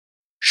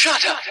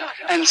Shut up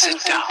and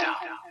sit down.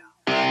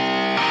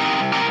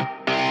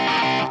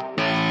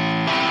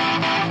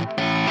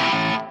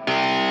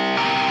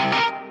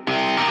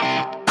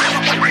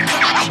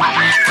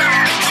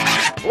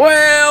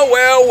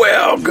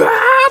 Well,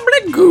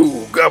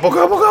 gobbly-goo, gobble,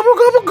 gobble, gobble,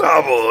 gobble,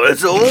 gobble.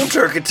 It's old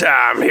turkey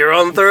time here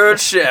on Third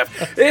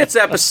Shift. It's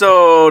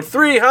episode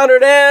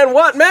 300 and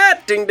what,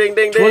 Matt? Ding, ding,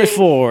 ding, ding.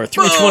 324.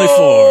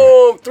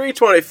 Boom,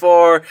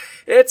 324.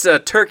 It's a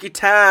turkey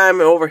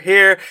time over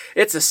here.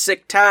 It's a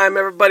sick time.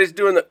 Everybody's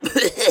doing the...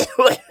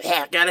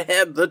 Gotta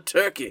have the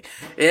turkey.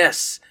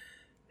 Yes,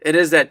 it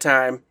is that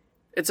time.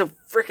 It's a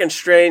freaking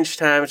strange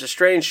time. It's a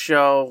strange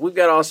show. We've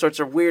got all sorts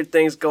of weird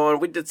things going.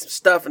 We did some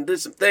stuff and did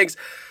some things.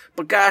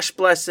 But gosh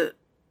bless it.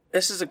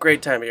 This is a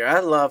great time of year. I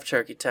love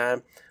turkey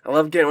time. I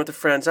love getting with the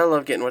friends. I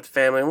love getting with the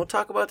family. And we'll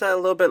talk about that a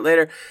little bit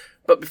later.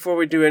 But before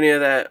we do any of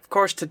that, of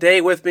course,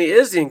 today with me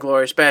is the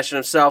inglorious bastard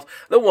himself,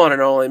 the one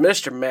and only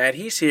Mr. Matt.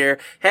 He's here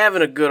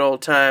having a good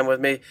old time with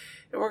me.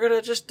 And we're going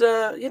to just,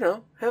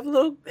 have a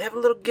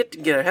little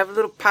get-together, have a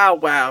little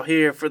powwow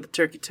here for the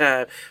turkey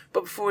time.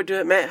 But before we do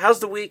it, Matt, how's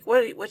the week?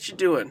 What you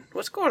doing?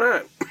 What's going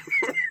on?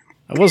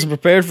 I wasn't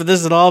prepared for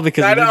this at all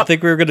because I didn't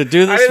think we were going to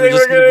do this. We're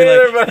just going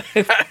to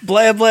be like,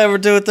 blah, blah, we're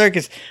doing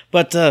turkeys.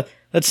 But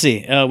let's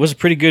see. It was a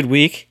pretty good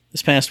week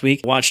this past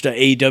week. Watched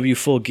AEW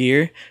Full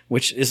Gear,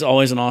 which is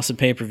always an awesome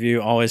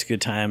pay-per-view, always good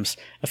times.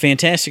 A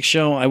fantastic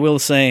show. I will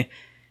say,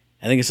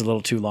 I think it's a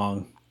little too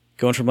long.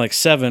 Going from like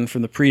 7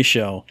 from the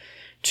pre-show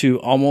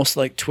to almost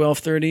like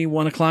 12:30,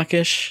 1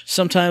 o'clock-ish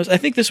sometimes. I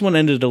think this one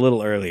ended a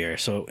little earlier,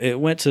 so it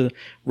went to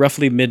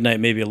roughly midnight,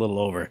 maybe a little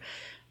over.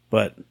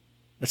 But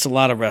it's a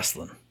lot of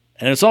wrestling.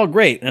 And it's all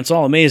great, and it's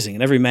all amazing,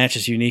 and every match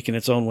is unique in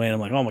its own way, and I'm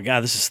like, oh my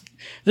god, this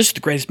is the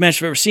greatest match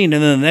I've ever seen,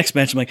 and then the next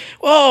match, I'm like,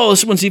 oh,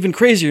 this one's even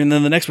crazier, and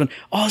then the next one,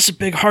 oh, this is a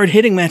big,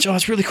 hard-hitting match, oh,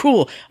 it's really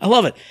cool, I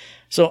love it.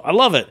 So, I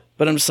love it,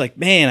 but I'm just like,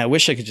 man, I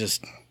wish I could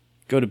just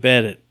go to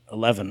bed at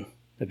 11.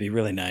 That'd be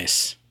really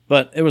nice.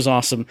 But it was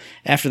awesome.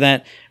 After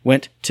that,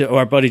 went to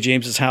our buddy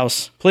James's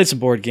house, played some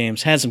board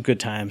games, had some good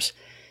times.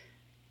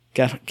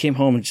 Came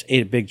home and just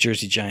ate a big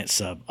Jersey Giant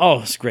sub. Oh,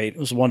 it was great. It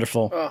was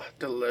wonderful. Oh,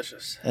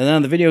 delicious. And then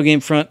on the video game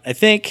front, I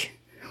think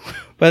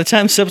by the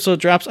time this episode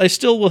drops, I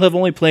still will have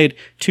only played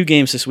 2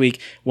 games this week.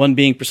 One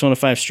being Persona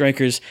 5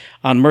 Strikers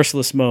on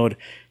Merciless mode,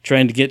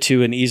 trying to get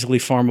to an easily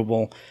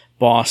farmable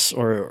boss,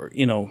 or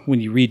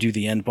when you redo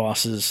the end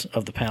bosses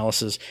of the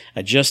palaces.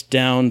 I just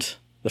downed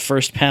the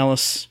first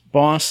palace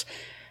boss.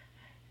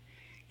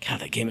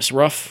 God, that game is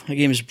rough. That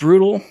game is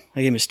brutal.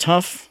 That game is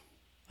tough.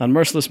 On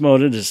Merciless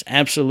mode, it is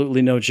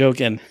absolutely no joke,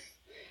 and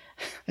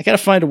I gotta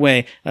find a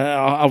way,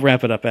 I'll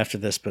wrap it up after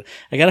this, but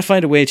I gotta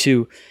find a way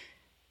to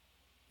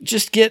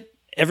just get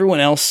everyone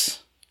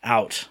else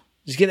out.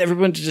 Just get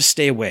everyone to just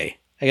stay away.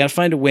 I gotta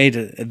find a way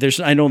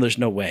to, I know there's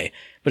no way,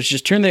 but it's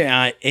just turn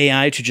the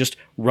AI to just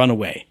run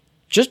away.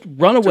 Just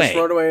run away. Just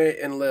run away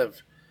and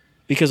live.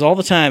 Because all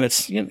the time,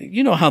 it's,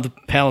 you know how the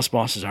palace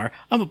bosses are.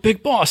 I'm a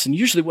big boss, and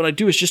usually what I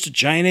do is just a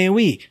giant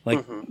AoE.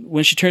 Like,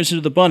 when she turns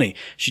into the bunny,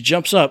 she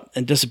jumps up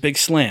and does a big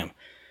slam.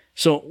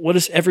 So what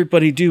does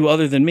everybody do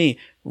other than me?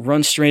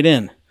 Run straight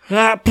in.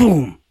 Ah,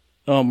 boom!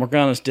 Oh,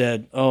 Morgana's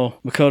dead. Oh,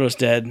 Makoto's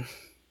dead.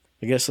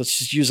 I guess let's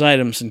just use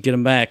items and get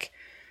them back.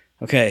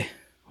 Okay,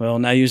 well,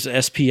 now use the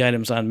SP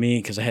items on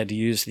me because I had to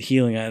use the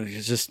healing items.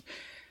 It's just...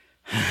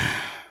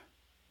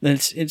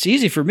 it's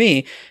easy for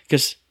me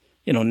because...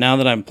 now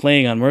that I'm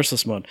playing on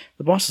Merciless mode,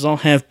 the bosses all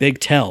have big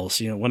tells.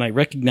 When I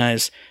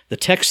recognize the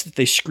text that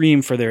they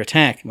scream for their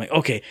attack, I'm like,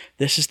 okay,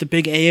 this is the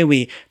big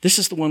AoE. This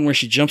is the one where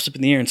she jumps up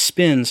in the air and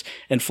spins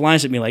and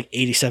flies at me like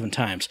 87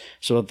 times.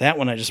 So that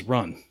one I just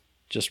run.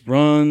 Just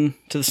run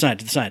to the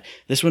side,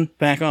 This one,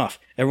 back off.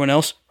 Everyone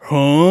else,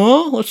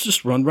 let's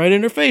just run right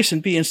in her face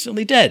and be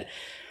instantly dead.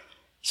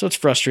 So it's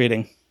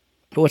frustrating.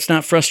 But what's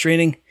not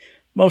frustrating,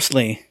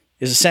 mostly,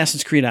 is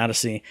Assassin's Creed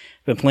Odyssey.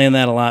 Been playing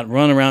that a lot,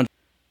 run around.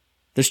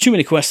 There's too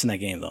many quests in that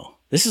game, though.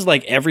 This is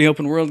like every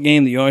open world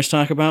game that you always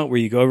talk about, where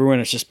you go everywhere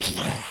and it's just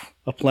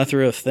a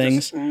plethora of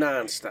things. Just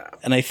nonstop.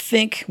 And I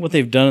think what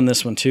they've done in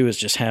this one, too, is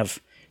just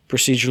have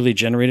procedurally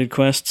generated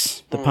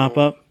quests that pop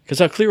up. Because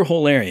I'll clear a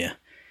whole area.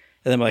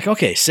 And then I'm like,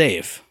 okay,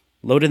 save.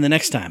 Load in the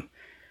next time.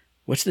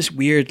 What's this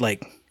weird,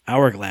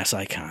 hourglass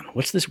icon?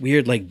 What's this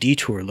weird,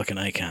 detour-looking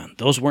icon?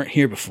 Those weren't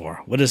here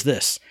before. What is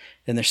this?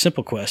 And they're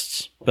simple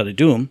quests, but I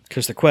do them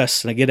because they're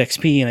quests, and I get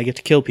XP, and I get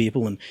to kill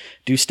people and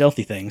do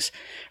stealthy things.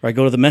 Or I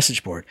go to the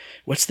message board.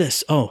 What's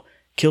this? Oh,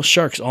 kill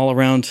sharks all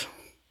around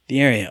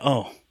the area.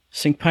 Oh,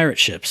 sink pirate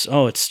ships.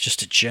 Oh, it's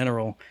just a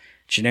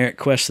generic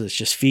quest that's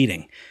just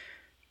feeding.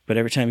 But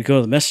every time you go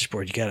to the message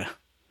board, you gotta...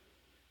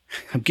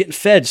 I'm getting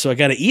fed, so I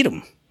gotta eat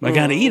them. I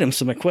gotta eat them,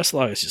 so my quest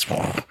log is just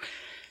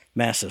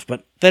massive.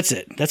 But that's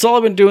it. That's all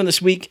I've been doing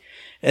this week.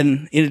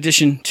 And in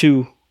addition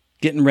to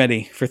getting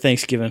ready for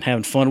Thanksgiving and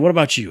having fun. What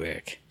about you,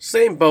 Eric?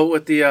 Same boat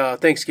with the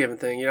Thanksgiving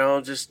thing,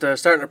 just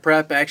starting to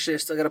prep. Actually, I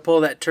still got to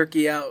pull that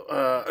turkey out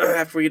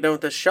after we get done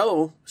with the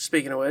show,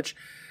 speaking of which.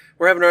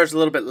 We're having ours a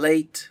little bit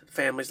late.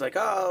 Family's like,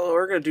 oh,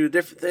 we're going to do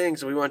different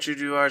things. We want you to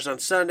do ours on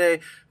Sunday,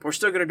 but we're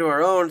still going to do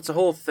our own. It's a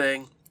whole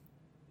thing.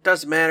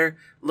 Doesn't matter.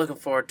 Looking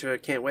forward to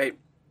it. Can't wait.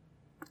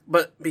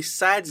 But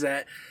besides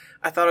that,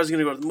 I thought I was going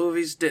to go to the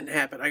movies. Didn't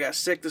happen. I got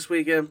sick this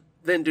weekend.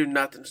 Didn't do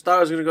nothing. Thought I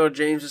was going to go to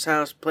James's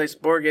house, play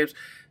some board games.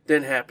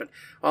 Didn't happen.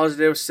 All I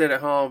did was sit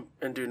at home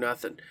and do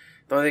nothing.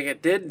 The only thing I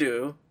did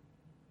do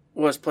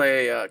was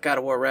play God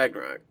of War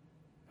Ragnarok.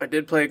 I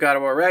did play God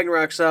of War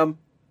Ragnarok some.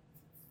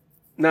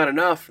 Not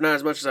enough. Not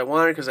as much as I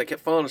wanted because I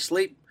kept falling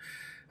asleep.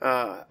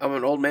 I'm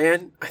an old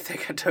man. I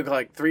think I took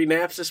like 3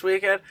 naps this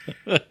weekend.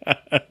 It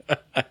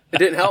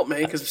didn't help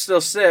me because I'm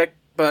still sick.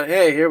 But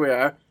hey, here we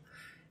are.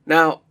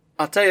 Now,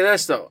 I'll tell you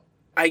this though.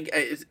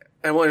 I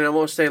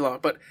won't stay long,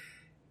 but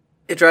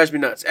it drives me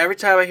nuts. Every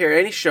time I hear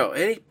any show,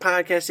 any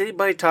podcast,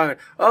 anybody talking,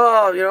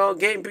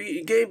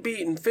 game beat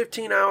in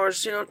 15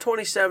 hours,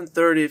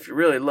 27:30 if you're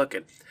really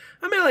looking.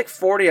 I'm at like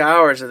 40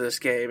 hours of this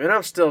game, and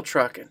I'm still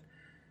trucking.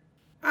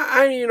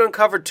 I ain't even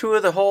uncovered two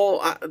of the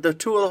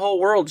whole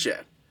world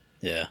yet.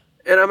 Yeah.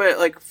 And I'm at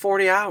like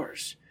 40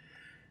 hours.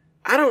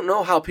 I don't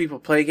know how people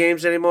play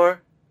games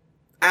anymore.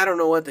 I don't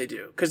know what they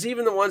do. Because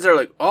even the ones that are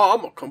like, oh,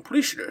 I'm a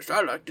completionist.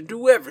 I like to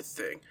do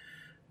everything.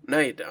 No,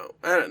 you don't.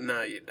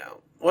 No, you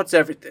don't. What's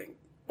everything?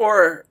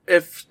 Or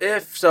if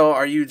so,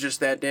 are you just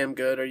that damn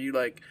good? Are you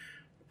like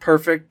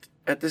perfect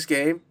at this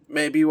game?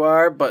 Maybe you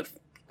are, but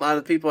a lot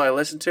of the people I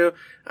listen to,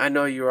 I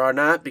know you are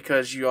not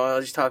because you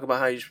always talk about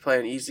how you're just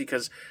playing easy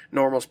because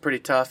normal's pretty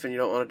tough and you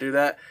don't want to do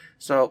that.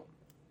 So,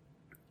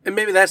 and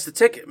maybe that's the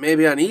ticket.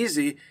 Maybe on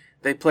easy,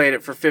 they played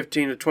it for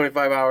 15 to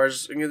 25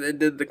 hours and they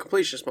did the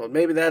completionist mode.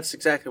 Maybe that's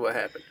exactly what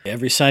happened.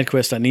 Every side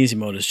quest on easy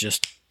mode is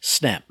just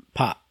snap,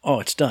 pop. Oh,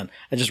 it's done.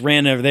 I just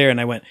ran over there and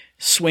I went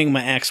swing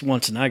my axe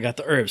once and I got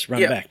the herbs.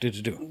 Run back. Do.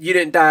 You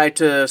didn't die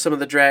to some of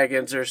the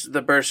dragons or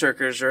the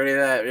berserkers or any of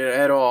that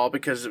at all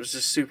because it was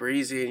just super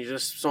easy and you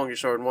just swung your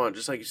sword and won,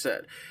 just like you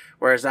said.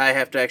 Whereas I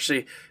have to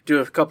actually do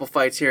a couple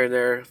fights here and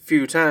there a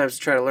few times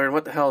to try to learn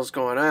what the hell is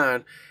going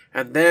on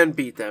and then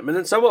beat them. And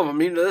then some of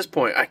them, even to this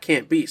point, I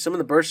can't beat. Some of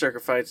the berserker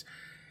fights,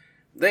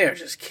 they are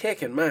just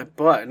kicking my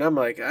butt. And I'm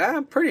like,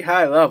 I'm pretty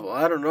high level.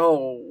 I don't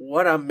know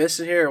what I'm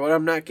missing here or what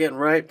I'm not getting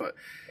right, but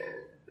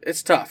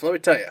it's tough. Let me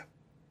tell you.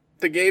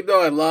 The game,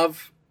 though, I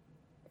love.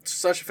 It's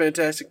such a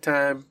fantastic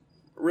time.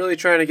 Really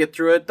trying to get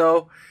through it,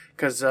 though,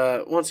 because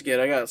once again,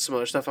 I got some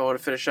other stuff I want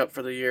to finish up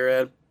for the year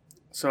end.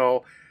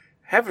 So,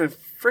 having a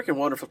freaking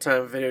wonderful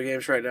time with video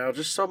games right now.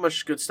 Just so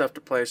much good stuff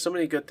to play. So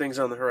many good things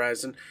on the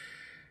horizon.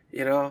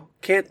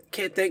 Can't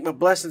thank my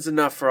blessings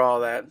enough for all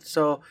that.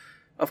 So,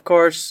 of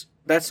course,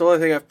 that's the only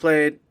thing I've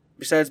played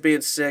besides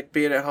being sick,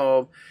 being at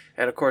home,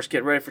 and of course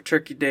getting ready for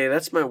Turkey Day.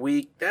 That's my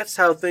week. That's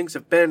how things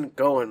have been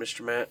going,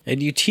 Mr. Matt.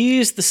 And you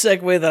teased the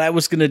segue that I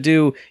was going to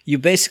do. You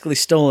basically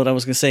stole it. I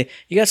was going to say,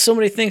 you got so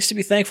many things to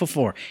be thankful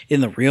for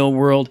in the real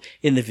world,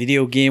 in the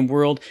video game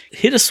world.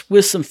 Hit us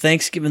with some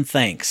Thanksgiving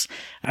thanks.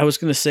 I was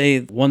going to say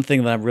one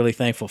thing that I'm really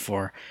thankful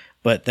for,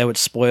 but that would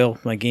spoil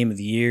my game of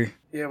the year.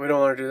 Yeah, we don't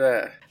want to do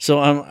that. So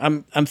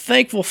I'm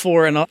thankful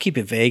for, and I'll keep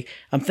it vague,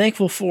 I'm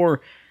thankful for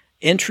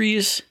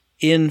entries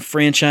in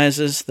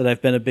franchises that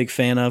I've been a big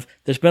fan of.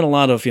 There's been a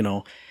lot of,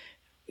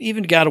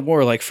 even God of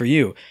War, like for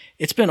you,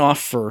 it's been off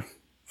for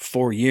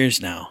 4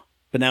 years now,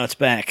 but now it's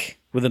back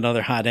with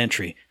another hot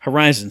entry.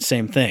 Horizon,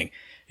 same thing.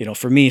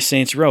 For me,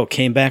 Saints Row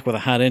came back with a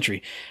hot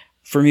entry.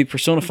 For me,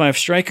 Persona 5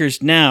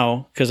 Strikers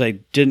now, because I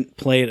didn't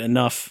play it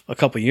enough a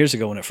couple years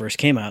ago when it first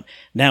came out,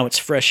 now it's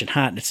fresh and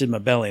hot and it's in my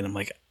belly, and I'm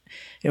like,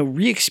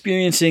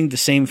 re-experiencing the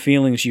same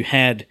feelings you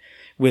had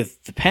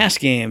with the past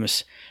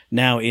games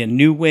now in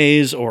new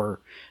ways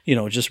or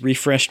just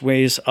refreshed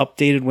ways,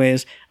 updated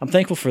ways. I'm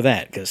thankful for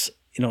that because,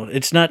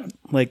 it's not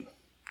like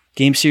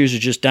game series are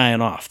just dying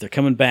off. They're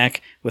coming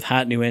back with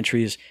hot new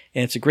entries,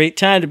 and it's a great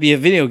time to be a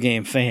video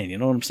game fan. You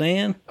know what I'm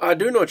saying? I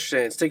do know what you're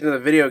saying. Sticking to the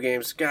video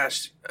games,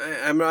 gosh,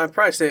 I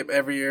probably say it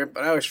every year,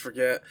 but I always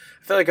forget.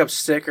 I feel like I'm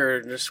sick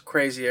or just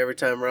crazy every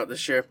time we're out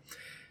this year.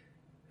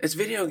 It's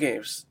video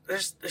games.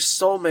 There's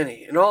so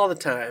many, and all the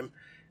time.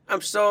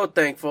 I'm so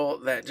thankful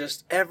that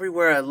just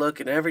everywhere I look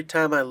and every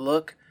time I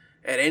look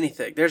at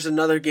anything, there's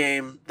another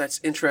game that's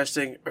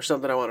interesting or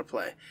something I want to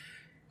play.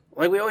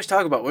 Like we always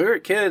talk about, when we were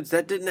kids,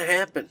 that didn't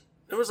happen.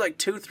 It was like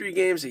 2-3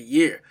 games a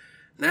year.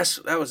 And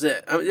that was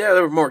it. Yeah,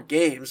 there were more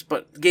games,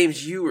 but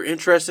games you were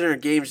interested in or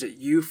games that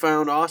you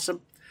found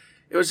awesome,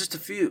 it was just a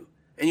few.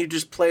 And you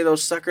just play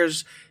those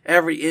suckers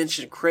every inch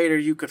and crater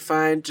you could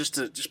find just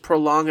to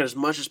prolong it as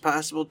much as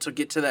possible to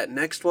get to that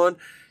next one.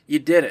 You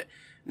did it.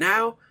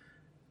 Now,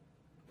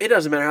 it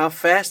doesn't matter how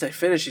fast I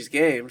finish these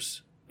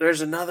games.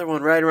 There's another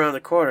one right around the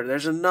corner.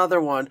 There's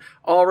another one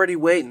already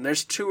waiting.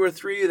 There's 2 or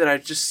 3 that I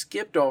just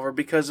skipped over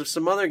because of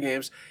some other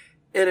games.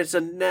 And it's a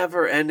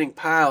never-ending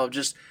pile of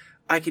just,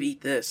 I could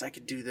eat this, I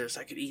could do this,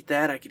 I could eat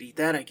that, I could eat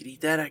that, I could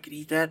eat that, I could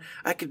eat that.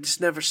 I could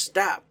just never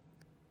stop.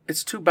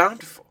 It's too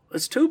bountiful.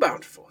 It's too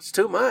bountiful. It's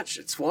too much.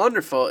 It's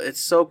wonderful. It's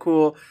so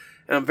cool.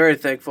 And I'm very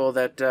thankful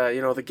that,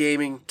 the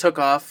gaming took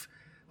off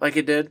like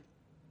it did.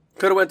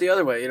 Could have went the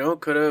other way,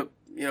 Could have,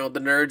 the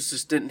nerds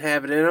just didn't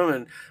have it in them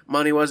and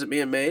money wasn't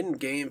being made and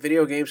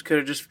video games could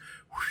have just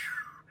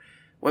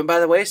went by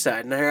the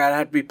wayside. And here I'd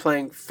have to be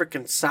playing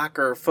freaking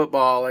soccer or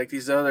football like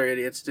these other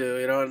idiots do,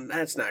 and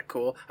that's not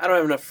cool. I don't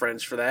have enough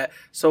friends for that.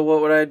 So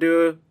what would I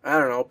do? I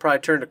don't know, probably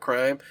turn to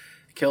crime,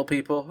 kill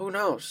people. Who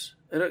knows?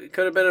 It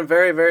could have been a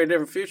very, very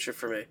different future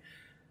for me.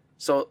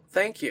 So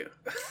thank you.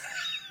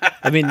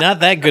 I mean, not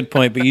that good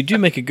point, but you do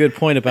make a good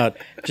point about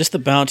just the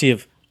bounty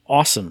of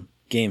awesome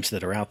games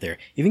that are out there.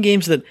 Even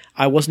games that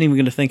I wasn't even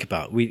going to think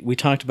about. We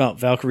talked about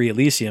Valkyrie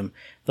Elysium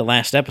the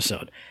last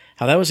episode.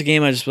 How that was a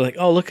game I just was like,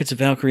 oh, look, it's a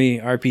Valkyrie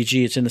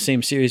RPG. It's in the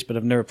same series, but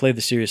I've never played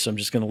the series, so I'm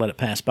just going to let it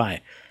pass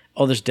by.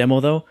 Oh, there's demo,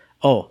 though?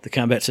 Oh, the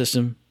combat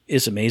system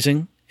is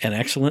amazing and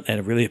excellent, and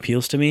it really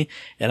appeals to me,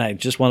 and I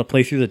just want to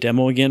play through the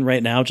demo again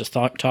right now, just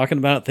talking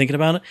about it, thinking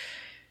about it.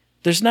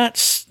 There's not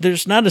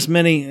as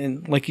many,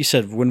 and like you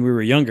said, when we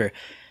were younger,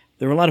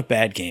 there were a lot of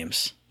bad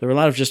games. There were a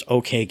lot of just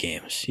okay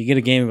games. You get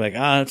a game like,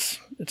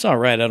 it's all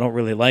right, I don't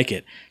really like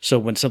it. So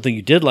when something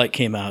you did like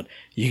came out,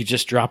 you could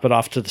just drop it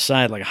off to the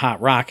side like a hot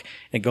rock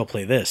and go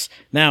play this.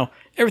 Now,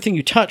 everything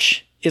you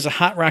touch is a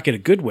hot rock in a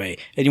good way,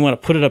 and you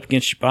want to put it up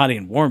against your body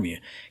and warm you,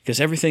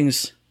 because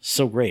everything's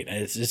so great.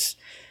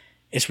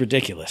 It's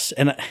ridiculous.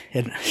 And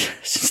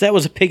since that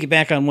was a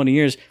piggyback on one of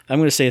yours, I'm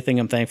going to say a thing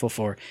I'm thankful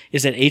for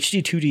is that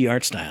HD 2D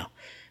art style,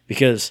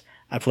 because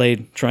I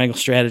played Triangle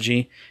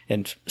Strategy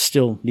and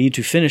still need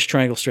to finish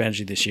Triangle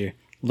Strategy this year.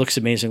 Looks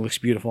amazing, looks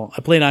beautiful.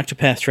 I played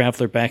Octopath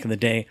Traveler back in the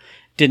day.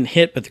 Didn't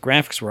hit, but the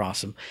graphics were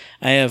awesome.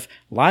 I have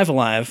Live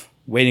Alive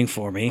waiting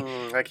for me.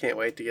 I can't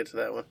wait to get to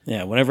that one.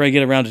 Yeah, whenever I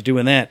get around to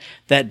doing that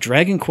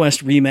Dragon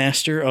Quest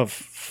remaster of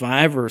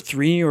 5 or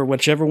 3 or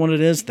whichever one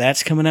it is,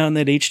 that's coming out in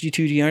that HD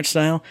 2D art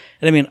style.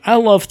 And I mean, I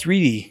love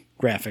 3D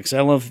graphics.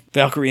 I love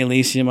Valkyrie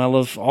Elysium. I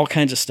love all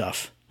kinds of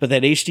stuff. But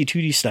that HD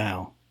 2D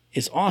style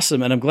is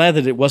awesome, and I'm glad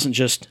that it wasn't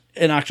just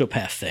an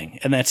Octopath thing,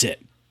 and that's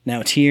it. Now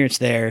it's here, it's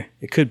there,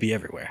 it could be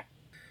everywhere.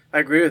 I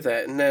agree with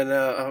that. And then,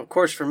 of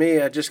course, for me,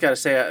 I just got to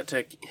say,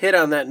 to hit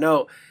on that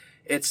note,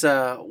 it's,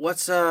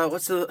 what's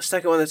the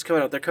second one that's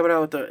coming out? They're coming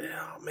out with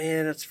oh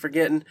man, it's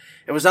forgetting.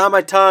 It was on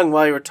my tongue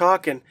while you were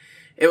talking.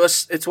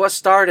 It's what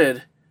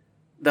started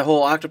the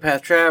whole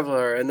Octopath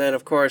Traveler, and then,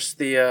 of course,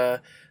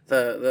 the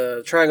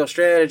Triangle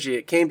Strategy.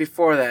 It came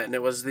before that, and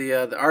it was the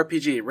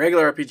RPG,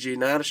 regular RPG,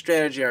 not a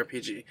strategy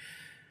RPG.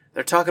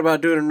 They're talking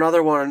about doing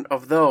another one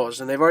of those,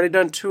 and they've already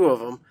done 2 of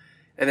them,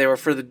 and they were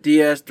for the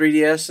DS,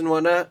 3DS, and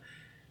whatnot.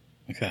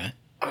 Okay.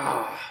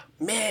 Oh,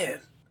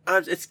 man.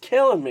 It's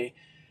killing me,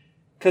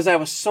 because I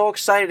was so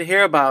excited to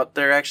hear about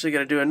they're actually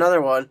going to do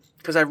another one,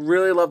 because I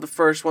really loved the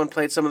first one,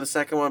 played some of the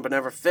second one, but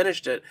never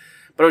finished it.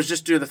 But it was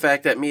just due to the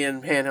fact that me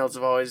and handhelds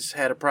have always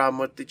had a problem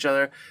with each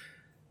other.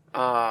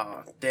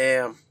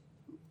 Damn.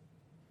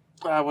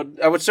 I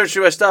would search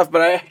through my stuff,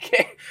 but I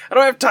can't. I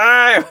don't have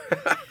time.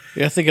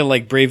 Yeah, I think of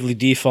like Bravely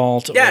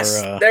Default.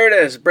 Yes, there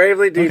it is.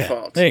 Bravely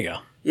Default. Okay, there you go.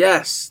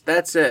 Yes,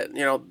 that's it.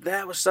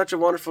 That was such a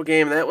wonderful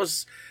game. That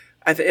was,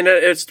 and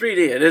it's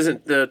 3D. It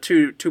isn't the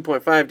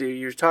 2.5D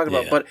you were talking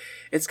about, but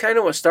it's kind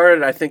of what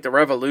started, I think, the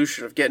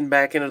revolution of getting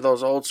back into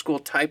those old school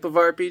type of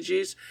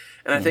RPGs.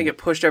 And I think it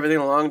pushed everything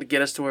along to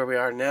get us to where we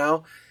are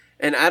now.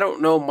 And I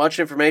don't know much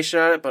information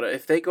on it, but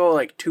if they go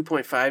like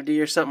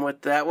 2.5D or something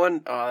with that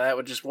one, that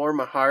would just warm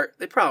my heart.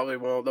 They probably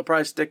won't. They'll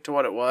probably stick to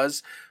what it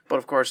was, but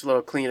of course a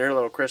little cleaner, a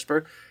little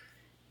crisper.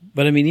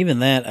 But I mean, even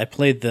that, I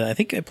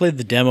think I played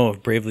the demo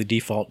of Bravely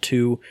Default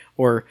 2,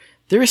 or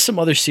there is some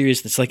other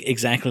series that's like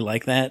exactly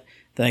like that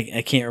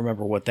I can't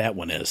remember what that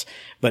one is.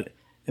 But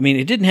I mean,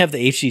 it didn't have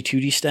the HD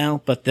 2D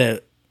style, but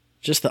the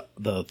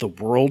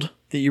world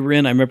that you were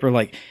in, I remember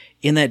like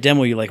in that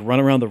demo, you like run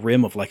around the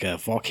rim of like a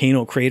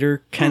volcano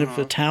crater kind of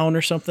a town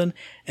or something,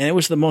 and it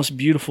was the most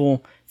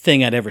beautiful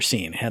thing I'd ever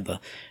seen. It had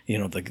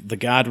the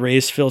God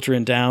rays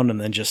filtering down,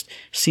 and then just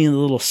seeing the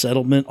little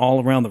settlement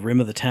all around the rim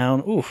of the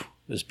town. Oof,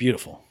 it was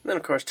beautiful. And then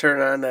of course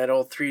turning on that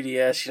old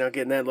 3DS,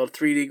 getting that little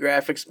 3D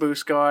graphics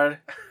boost going.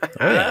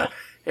 Oh yeah.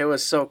 It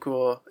was so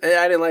cool.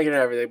 I didn't like it and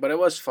everything, but it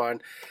was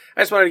fun.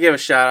 I just wanted to give a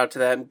shout out to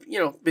that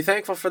and, be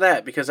thankful for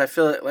that, because I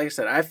feel, like I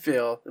said,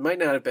 it might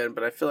not have been,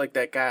 but I feel like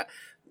that got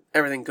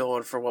everything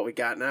going for what we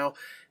got now.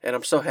 And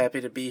I'm so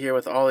happy to be here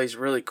with all these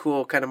really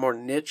cool, kind of more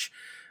niche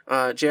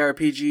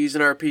JRPGs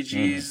and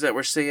RPGs that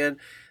we're seeing.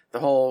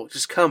 The whole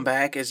just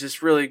comeback is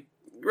just really,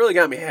 really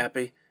got me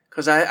happy.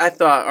 Because I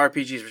thought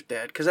RPGs were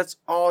dead. Because that's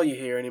all you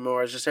hear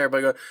anymore. Is just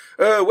everybody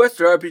going,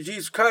 Western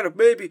RPGs kind of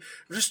maybe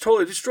just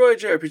totally destroy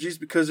JRPGs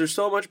because they're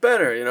so much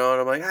better, And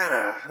I'm like,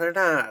 they're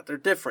not. They're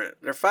different.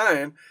 They're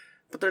fine,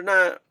 but they're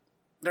not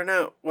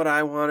what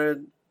I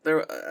wanted.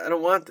 I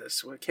don't want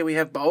this. Can we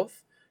have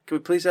both? Can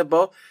we please have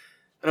both?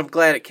 And I'm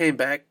glad it came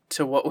back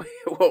to what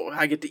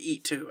I get to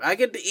eat too. I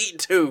get to eat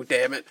too.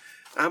 Damn it.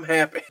 I'm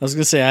happy. I was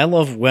gonna say I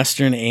love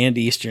Western and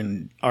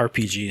Eastern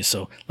RPGs.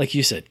 So, like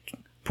you said,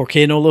 ¿Por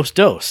qué no los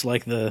dos?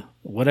 Like the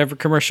whatever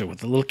commercial with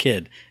the little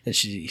kid, and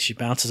she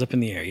bounces up in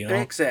the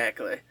air.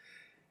 Exactly.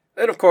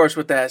 And of course,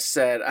 with that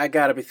said, I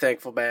gotta be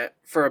thankful, Matt,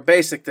 for a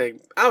basic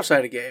thing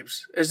outside of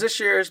games. Is this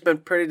year has been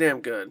pretty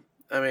damn good.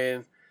 I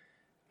mean,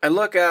 I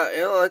look out,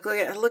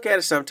 I look at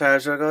it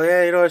sometimes, and I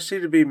go, I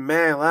seem to be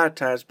mad a lot of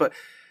times, but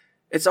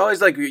it's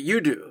always like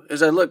you do.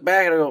 As I look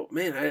back and I go,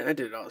 man, I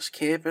did all this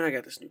camping. I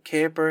got this new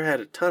camper. Had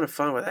a ton of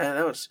fun with that.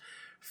 That was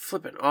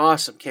flipping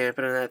awesome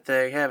camping in that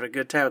thing, having a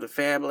good time with the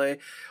family.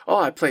 Oh,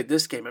 I played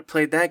this game. I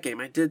played that game.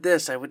 I did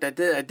this. I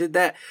did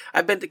that.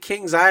 I've been to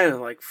Kings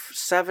Island like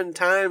 7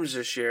 times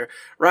this year,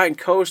 riding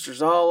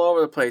coasters all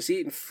over the place,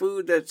 eating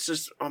food that's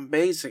just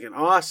amazing and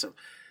awesome.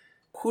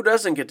 Who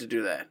doesn't get to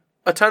do that?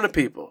 A ton of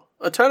people.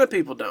 A ton of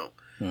people don't.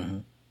 Mm-hmm.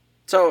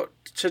 So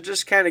to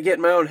just kind of get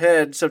in my own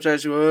head,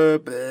 sometimes you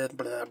blah,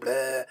 blah,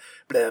 blah,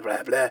 blah,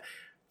 blah, blah.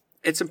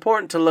 It's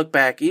important to look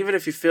back, even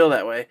if you feel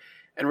that way,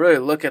 and really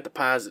look at the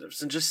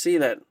positives and just see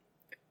that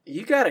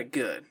you got it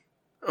good.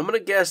 I'm going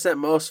to guess that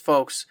most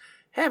folks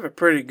have it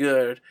pretty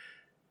good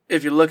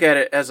if you look at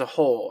it as a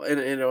whole, and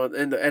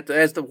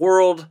as the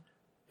world,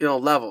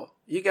 level.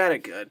 You got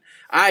it good.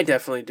 I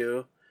definitely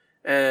do,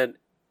 and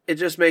it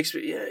just makes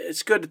me.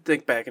 It's good to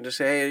think back and just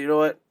say, hey, you know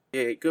what?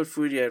 You ate good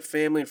food, you had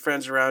family and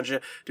friends around you,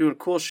 doing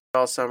cool shit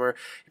all summer.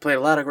 You played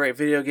a lot of great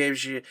video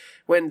games. You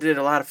went and did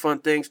a lot of fun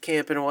things,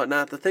 camping and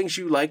whatnot, the things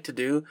you like to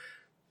do.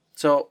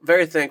 So,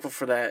 very thankful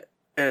for that.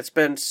 And it's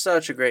been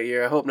such a great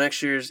year. I hope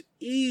next year's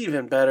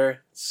even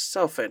better. It's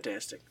so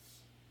fantastic.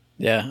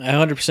 Yeah, I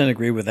 100%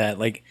 agree with that.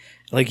 Like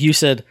you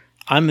said,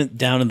 I'm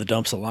down in the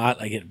dumps a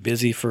lot. I get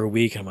busy for a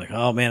week. I'm like,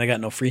 oh man, I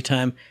got no free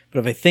time. But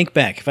if I think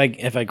back,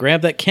 if I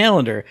grab that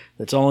calendar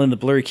that's all in the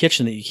blurry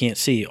kitchen that you can't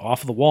see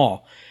off of the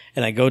wall,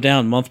 and I go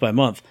down month by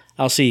month,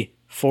 I'll see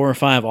 4 or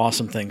 5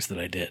 awesome things that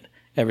I did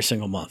every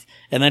single month.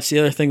 And that's the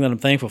other thing that I'm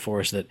thankful for,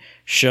 is that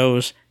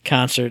shows,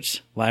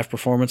 concerts, live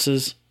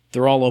performances,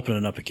 they're all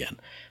opening up again.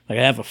 Like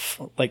I have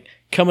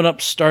coming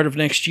up start of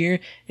next year,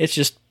 it's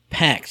just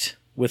packed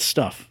with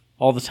stuff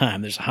all the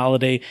time. There's a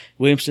holiday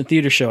Williamston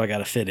Theater show I got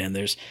to fit in.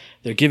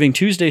 They're Giving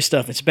Tuesday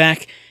stuff. It's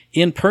back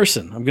in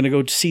person. I'm going to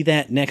go see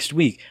that next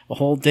week, a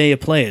whole day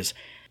of plays.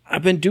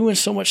 I've been doing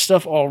so much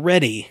stuff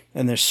already,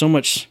 and there's so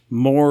much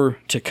more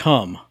to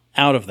come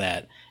out of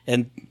that.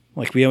 And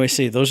like we always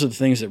say, those are the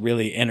things that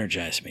really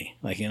energize me.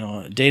 Like,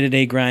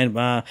 day-to-day grind,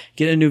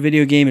 get a new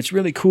video game. It's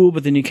really cool,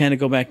 but then you kind of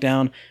go back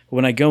down. But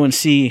when I go and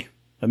see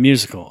a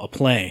musical, a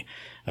play,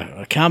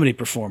 a comedy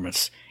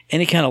performance,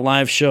 any kind of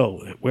live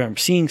show where I'm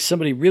seeing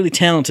somebody really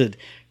talented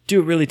do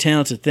a really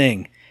talented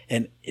thing,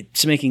 and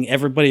it's making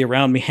everybody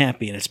around me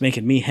happy, and it's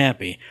making me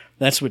happy,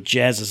 that's what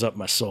jazzes up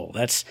my soul.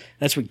 That's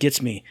what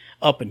gets me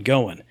up and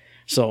going.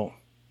 So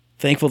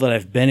thankful that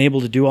I've been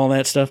able to do all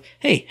that stuff.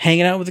 Hey,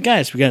 hanging out with the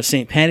guys. We got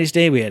St. Patty's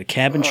Day. We had a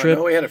cabin trip.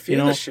 We had a few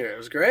this year. It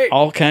was great.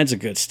 All kinds of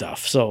good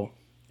stuff. So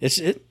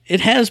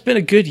it has been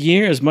a good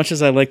year. As much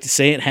as I like to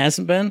say it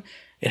hasn't been,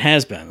 it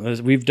has been.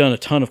 We've done a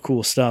ton of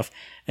cool stuff,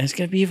 and it's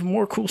going to be even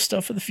more cool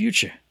stuff for the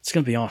future. It's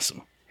going to be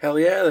awesome. Hell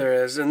yeah, there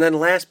is. And then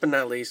last but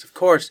not least, of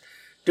course,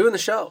 doing the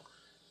show.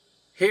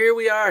 Here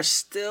we are,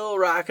 still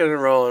rocking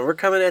and rolling. We're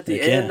coming at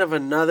the end of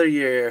another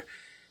year,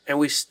 and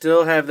we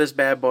still have this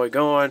bad boy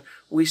going.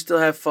 We still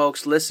have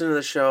folks listening to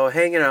the show,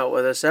 hanging out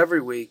with us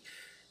every week,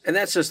 and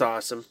that's just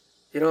awesome.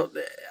 I'll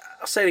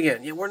say it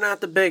again. We're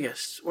not the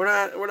biggest. We're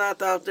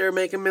not out there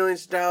making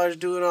millions of dollars,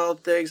 doing all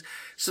the things,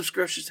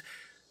 subscriptions.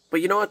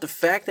 But you know what? The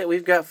fact that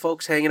we've got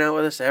folks hanging out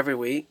with us every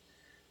week,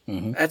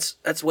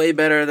 that's way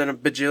better than a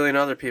bajillion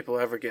other people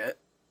ever get.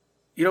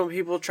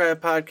 People try a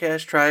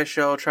podcast, try a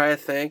show, try a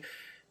thing,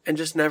 and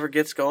just never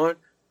gets going.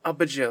 A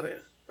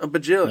bajillion. Oh,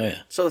 yeah.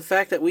 So the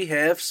fact that we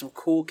have some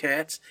cool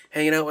cats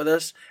hanging out with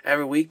us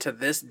every week to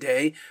this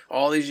day,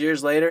 all these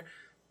years later,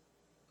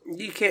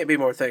 you can't be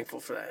more thankful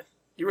for that.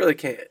 You really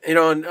can't. And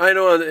I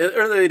know in the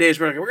early days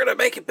we're going to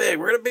make it big.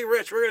 We're going to be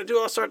rich. We're going to do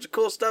all sorts of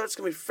cool stuff. It's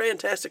going to be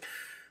fantastic.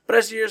 But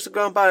as the years have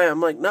gone by,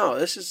 I'm like, no,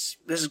 this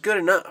is good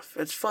enough.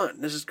 It's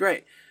fun. This is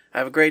great. I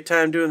have a great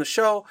time doing the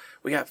show.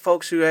 We got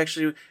folks who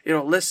actually,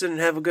 listen and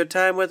have a good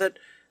time with it.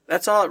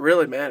 That's all that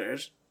really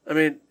matters. I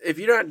mean, if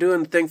you're not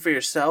doing the thing for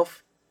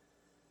yourself,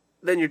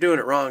 then you're doing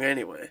it wrong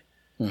anyway.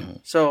 Mm-hmm.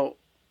 So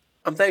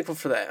I'm thankful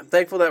for that. I'm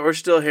thankful that we're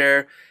still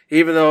here,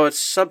 even though it's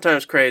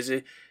sometimes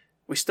crazy.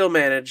 We still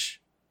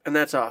manage, and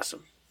that's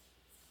awesome.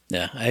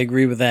 Yeah, I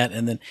agree with that.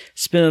 And then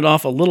spin it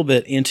off a little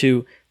bit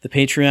into the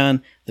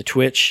Patreon, the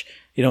Twitch,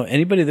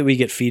 anybody that we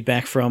get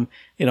feedback from.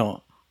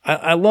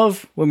 I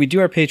love when we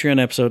do our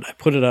Patreon episode, I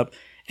put it up,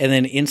 and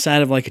then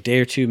inside of like a day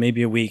or two,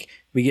 maybe a week,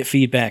 we get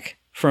feedback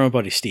from our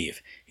buddy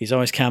Steve. He's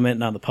always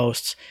commenting on the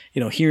posts,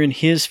 hearing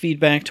his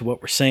feedback to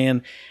what we're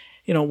saying.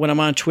 When I'm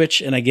on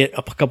Twitch and I get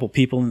up a couple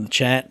people in the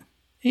chat,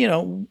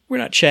 we're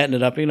not chatting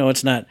it up.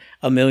 It's not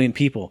a million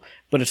people,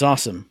 but it's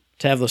awesome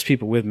to have those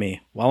people with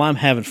me while I'm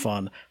having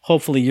fun.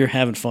 Hopefully you're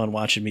having fun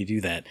watching me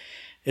do that.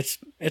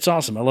 It's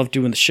awesome. I love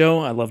doing the show.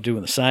 I love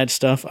doing the side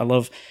stuff. I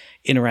love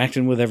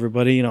interacting with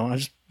everybody. I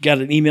just got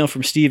an email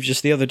from Steve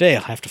just the other day.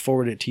 I'll have to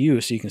forward it to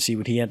you so you can see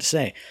what he had to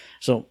say.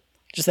 So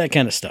just that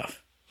kind of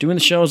stuff. Doing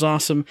the show is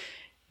awesome.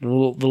 The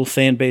little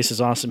fan base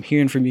is awesome.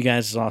 Hearing from you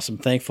guys is awesome.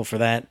 Thankful for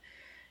that.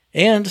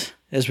 And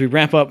as we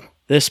wrap up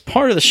this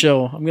part of the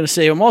show, I'm going to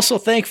say I'm also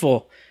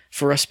thankful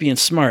for us being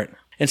smart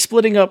and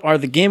splitting up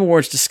the Game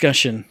Awards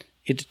discussion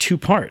into 2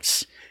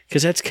 parts.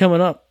 because that's coming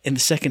up in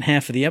the second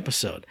half of the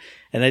episode.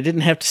 And I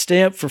didn't have to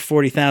stay up for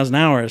 40,000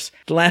 hours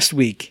last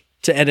week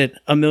to edit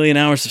 1,000,000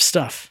 hours of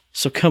stuff.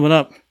 So coming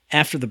up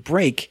after the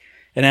break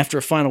and after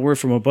a final word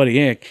from my buddy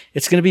Eric,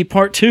 it's going to be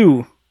part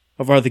 2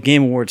 of our The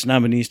Game Awards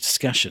nominees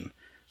discussion.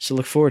 So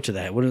look forward to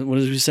that. What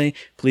does we say?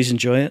 Please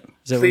enjoy it?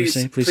 Is that what we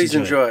say? Please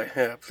enjoy.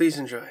 Yeah, please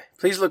enjoy.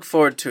 Please look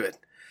forward to it.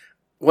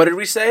 What did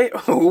we say?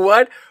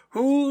 What?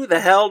 Who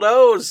the hell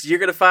knows? You're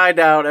going to find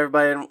out,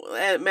 everybody.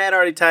 And Matt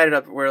already tied it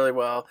up really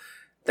well.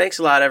 Thanks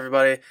a lot,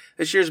 everybody.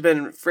 This year's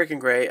been freaking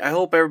great. I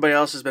hope everybody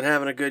else has been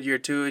having a good year,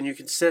 too, and you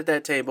can sit at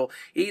that table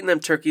eating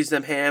them turkeys,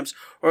 them hams,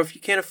 or if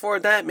you can't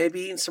afford that, maybe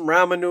eating some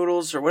ramen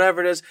noodles or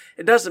whatever it is.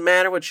 It doesn't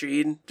matter what you're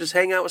eating. Just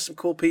hang out with some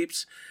cool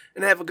peeps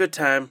and have a good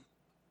time.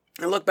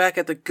 And look back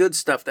at the good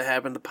stuff that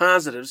happened, the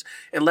positives,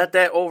 and let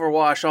that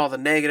overwash all the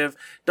negative.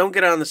 Don't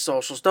get on the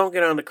socials. Don't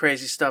get on the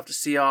crazy stuff to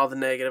see all the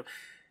negative.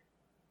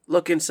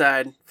 Look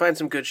inside, find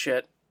some good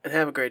shit, and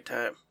have a great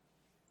time.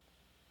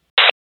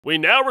 We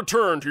now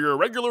return to your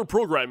regular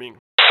programming.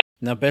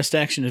 Now, Best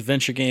Action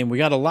Adventure Game. We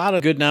got a lot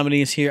of good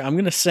nominees here. I'm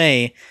going to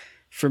say,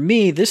 for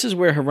me, this is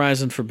where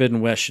Horizon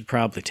Forbidden West should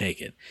probably take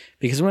it.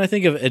 Because when I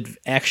think of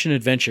action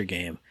adventure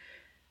game,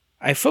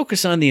 I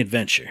focus on the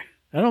adventure.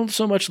 I don't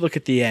so much look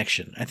at the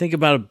action. I think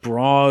about a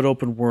broad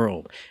open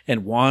world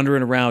and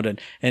wandering around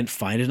and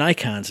finding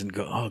icons and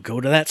go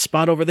to that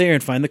spot over there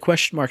and find the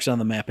question marks on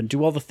the map and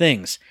do all the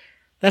things.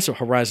 That's what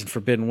Horizon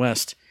Forbidden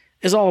West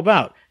is all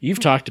about. You've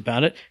talked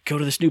about it. Go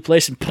to this new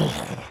place and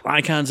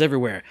icons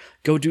everywhere.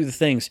 Go do the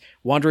things.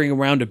 Wandering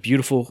around a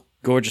beautiful,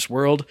 gorgeous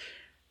world.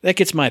 That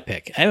gets my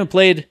pick. I haven't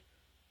played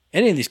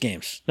any of these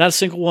games. Not a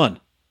single one.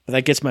 But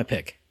that gets my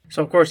pick.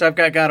 So, of course, I've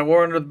got God of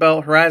War under the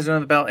belt, Horizon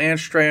under the belt, and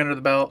Stray under the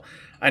belt.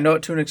 I know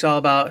what Tunic's all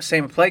about.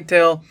 Same with Plague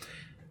Tale.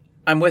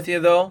 I'm with you,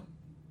 though.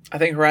 I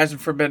think Horizon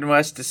Forbidden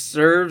West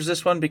deserves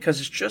this one because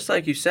it's just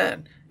like you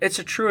said. It's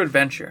a true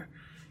adventure.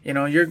 You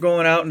know, you're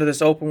going out into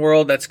this open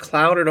world that's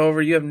clouded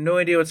over. You have no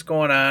idea what's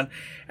going on.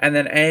 And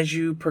then as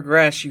you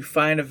progress, you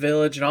find a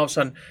village and all of a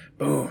sudden,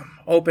 boom,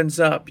 opens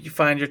up. You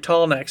find your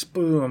tall necks,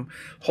 boom,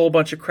 whole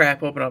bunch of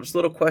crap open up. There's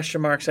little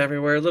question marks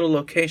everywhere, little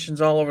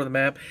locations all over the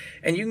map.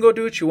 And you can go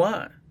do what you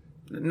want.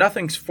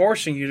 Nothing's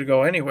forcing you to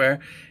go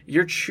anywhere.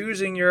 You're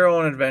choosing your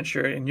own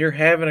adventure and you're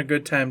having a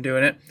good time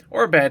doing it,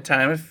 or a bad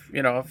time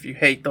if you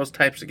hate those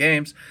types of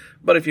games.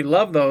 But if you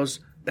love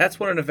those, that's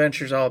what an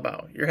adventure is all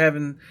about. You're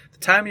having the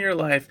time of your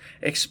life,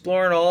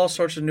 exploring all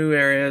sorts of new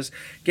areas,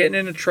 getting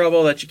into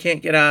trouble that you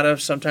can't get out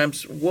of,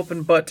 sometimes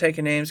whooping butt,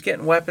 taking names,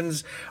 getting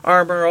weapons,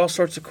 armor, all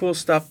sorts of cool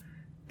stuff.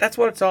 That's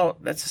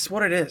just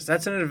what it is.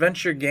 That's an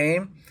adventure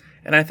game,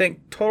 and I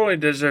think totally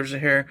deserves it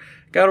here.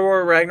 God of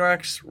War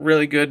Ragnarok's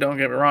really good, don't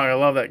get me wrong, I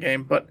love that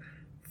game, but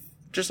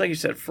just like you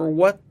said, for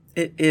what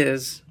it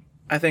is,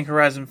 I think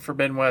Horizon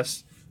Forbidden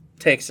West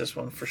takes this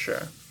one for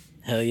sure.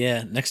 Hell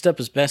yeah. Next up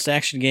is Best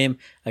Action Game.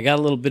 I got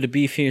a little bit of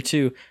beef here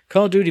too.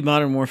 Call of Duty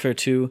Modern Warfare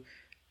 2,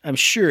 I'm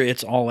sure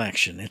it's all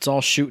action. It's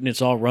all shooting,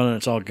 it's all running,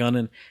 it's all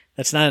gunning.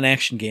 That's not an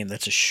action game,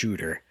 that's a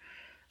shooter.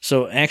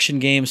 So action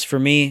games, for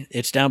me,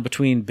 it's down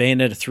between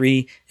Bayonetta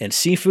 3 and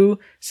Sifu.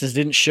 Since it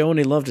didn't show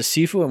any love to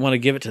Sifu, I want to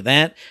give it to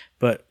that.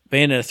 But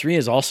Bayonetta 3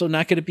 is also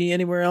not going to be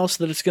anywhere else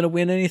that it's going to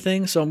win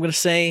anything. So I'm going to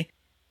say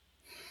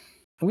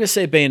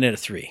Bayonetta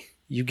 3.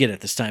 You get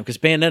it this time, because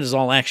Bayonetta is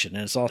all action,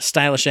 and it's all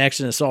stylish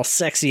action, it's all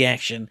sexy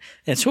action,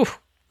 and it's,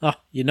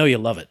 you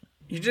love it.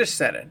 You just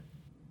said it.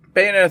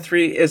 Bayonetta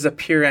 3 is a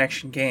pure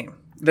action game.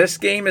 This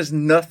game is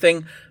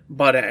nothing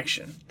but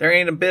action. There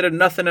ain't a bit of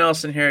nothing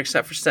else in here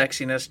except for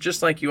sexiness.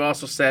 Just like you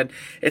also said,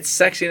 it's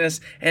sexiness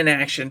and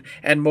action,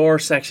 and more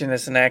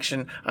sexiness and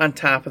action on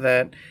top of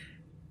that.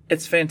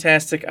 It's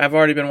fantastic. I've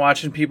already been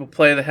watching people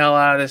play the hell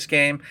out of this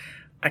game.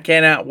 I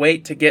cannot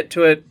wait to get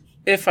to it,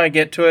 if I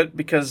get to it,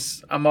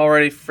 because I'm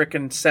already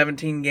freaking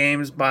 17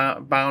 games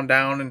bound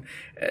down, and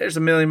there's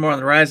a million more on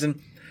the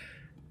horizon.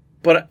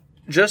 But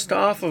just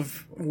off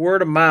of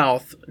word of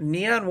mouth,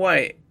 Neon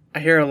White,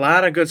 I hear a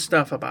lot of good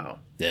stuff about.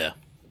 Yeah.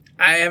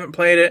 I haven't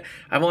played it.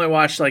 I've only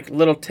watched like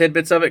little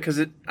tidbits of it because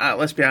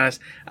let's be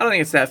honest, I don't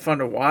think it's that fun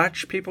to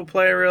watch people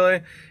play really,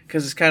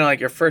 because it's kind of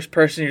like your first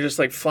person. You're just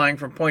like flying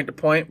from point to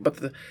point. But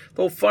the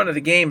whole fun of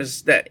the game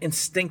is that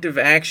instinctive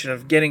action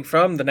of getting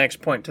from the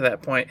next point to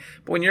that point.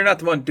 But when you're not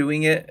the one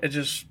doing it, it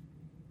just,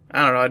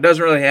 I don't know, it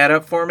doesn't really add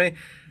up for me.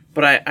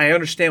 But I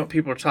understand what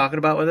people are talking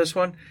about with this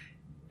one.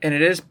 And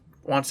it is,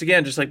 once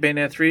again, just like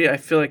Bayonetta 3, I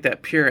feel like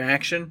that pure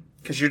action.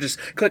 Because you're just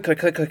click, click,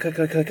 click, click, click,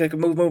 click, click, click,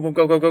 move, move, move,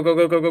 go, go, go, go,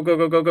 go, go, go, go,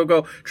 go, go, go,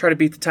 go. Try to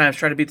beat the times,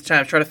 try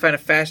to find a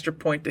faster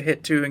point to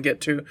hit to and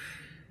get to.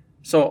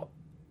 So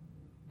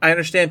I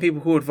understand people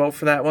who would vote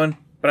for that one,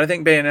 but I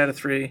think Bayonetta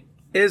 3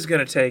 is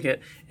going to take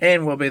it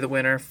and will be the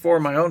winner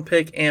for my own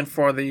pick and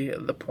for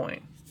the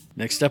point.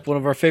 Next up, one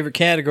of our favorite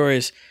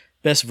categories,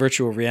 Best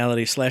Virtual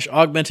Reality /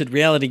 Augmented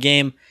Reality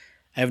Game.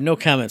 I have no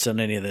comments on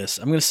any of this.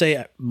 I'm going to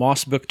say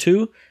Moss Book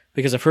 2,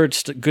 because I've heard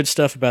good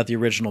stuff about the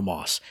original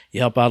Moss. You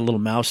help out a little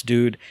mouse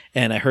dude,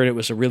 and I heard it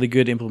was a really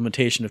good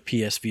implementation of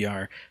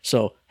PSVR.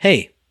 So,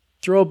 hey,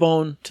 throw a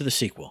bone to the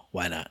sequel.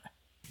 Why not?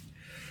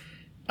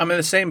 I'm in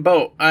the same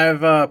boat.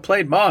 I've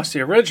played Moss,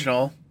 the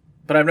original,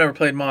 but I've never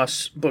played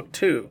Moss Book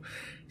 2.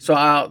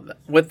 So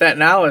with that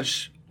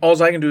knowledge,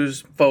 all I can do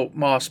is vote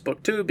Moss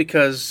Book 2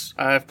 because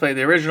I've played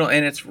the original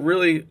and it's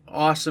really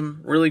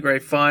awesome, really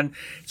great fun.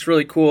 It's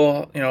really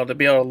cool, to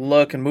be able to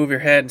look and move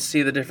your head and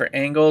see the different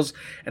angles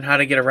and how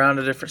to get around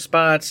the different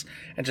spots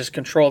and just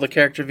control the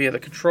character via the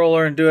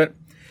controller and do it.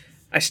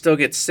 I still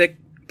get sick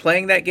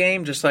playing that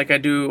game just like I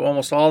do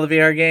almost all the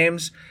VR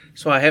games,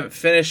 so I haven't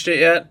finished it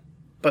yet.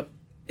 But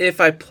if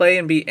I play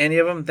and beat any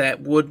of them, that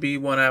would be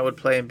one I would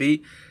play and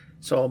beat.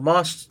 So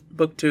Moss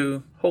Book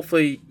 2,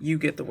 hopefully you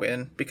get the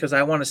win because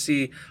I want to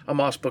see a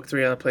Moss Book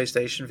 3 on the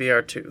PlayStation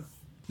VR 2.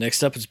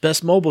 Next up is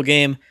Best Mobile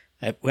Game.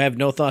 I have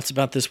no thoughts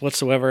about this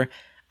whatsoever.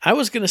 I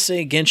was going to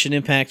say Genshin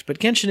Impact, but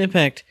Genshin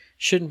Impact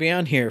shouldn't be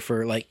on here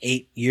for like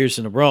 8 years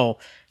in a row.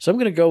 So I'm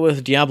going to go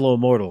with Diablo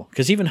Immortal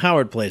because even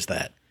Howard plays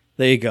that.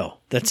 There you go.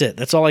 That's it.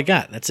 That's all I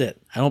got. That's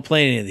it. I don't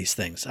play any of these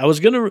things. I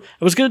was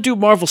gonna do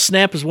Marvel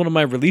Snap as one of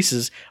my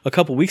releases a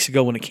couple weeks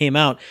ago when it came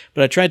out,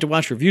 but I tried to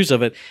watch reviews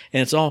of it,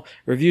 and it's all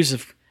reviews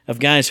of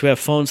guys who have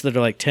phones that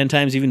are like 10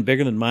 times even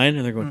bigger than mine,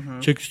 and they're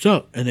going, check this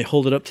out, and they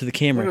hold it up to the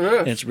camera,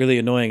 and it's really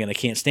annoying, and I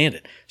can't stand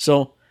it.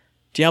 So,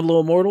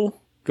 Diablo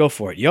Immortal, go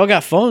for it. Y'all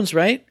got phones,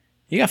 right?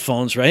 You got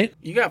phones, right?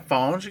 You got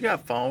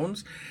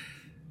phones.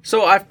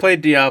 So I've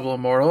played Diablo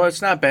Immortal.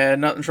 It's not bad.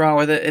 Nothing's wrong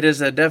with it. It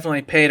is a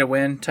definitely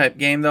pay-to-win type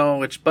game, though,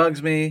 which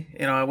bugs me.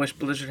 I wish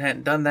Blizzard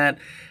hadn't done that.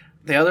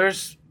 The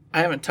others,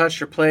 I haven't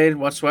touched or played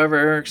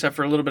whatsoever, except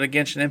for a little bit of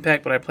Genshin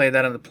Impact, but I played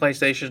that on the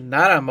PlayStation,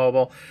 not on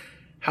mobile.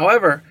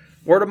 However,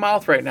 word of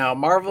mouth right now,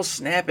 Marvel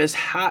Snap is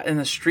hot in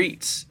the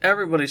streets.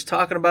 Everybody's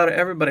talking about it.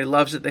 Everybody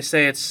loves it. They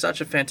say it's such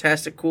a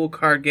fantastic, cool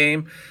card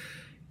game.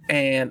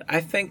 And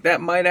I think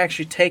that might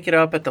actually take it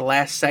up at the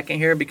last second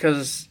here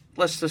because...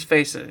 let's just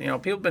face it,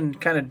 people have been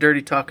kind of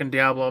dirty talking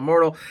Diablo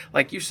Immortal.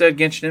 Like you said,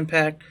 Genshin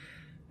Impact,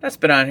 that's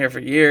been on here for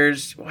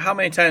years. How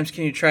many times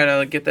can you try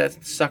to get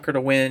that sucker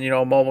to win,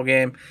 a mobile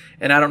game?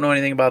 And I don't know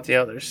anything about the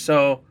others.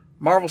 So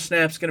Marvel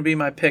Snap's going to be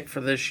my pick for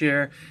this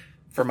year,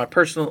 for my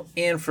personal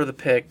and for the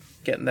pick,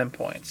 getting them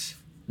points.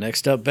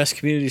 Next up, Best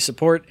Community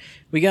Support.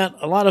 We got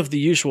a lot of the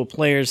usual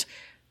players.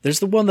 There's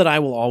the one that I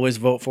will always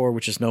vote for,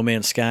 which is No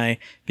Man's Sky,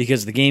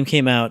 because the game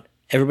came out,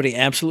 everybody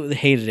absolutely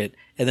hated it,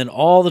 and then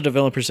all the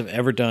developers have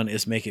ever done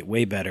is make it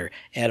way better,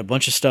 add a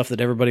bunch of stuff that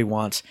everybody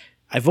wants.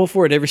 I vote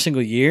for it every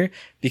single year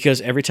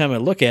because every time I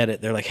look at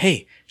it, they're like,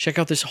 hey, check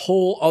out this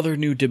whole other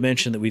new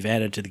dimension that we've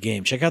added to the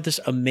game. Check out this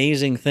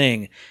amazing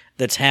thing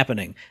that's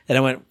happening. And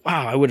I went,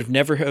 wow, I would have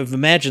never have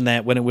imagined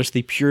that when it was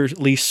the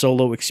purely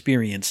solo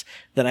experience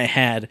that I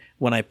had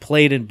when I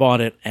played and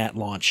bought it at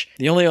launch.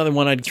 The only other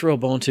one I'd throw a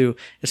bone to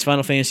is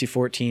Final Fantasy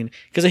XIV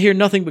because I hear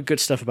nothing but good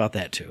stuff about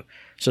that too.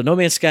 So No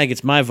Man's Sky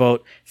gets my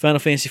vote. Final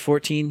Fantasy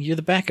XIV, you're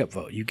the backup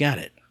vote. You got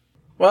it.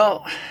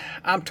 Well,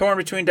 I'm torn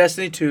between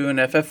Destiny 2 and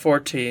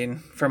FF14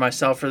 for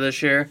myself for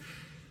this year.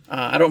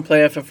 I don't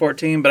play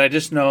FF14, but I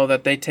just know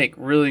that they take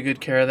really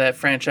good care of that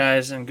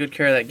franchise and good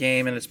care of that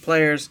game and its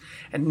players,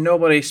 and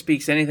nobody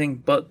speaks anything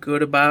but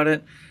good about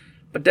it.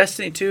 But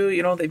Destiny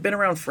 2, they've been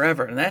around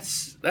forever, and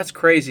that's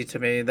crazy to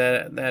me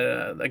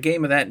that a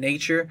game of that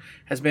nature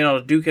has been able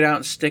to duke it out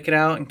and stick it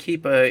out and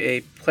keep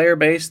a player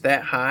base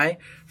that high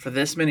for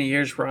this many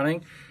years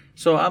running.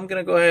 So I'm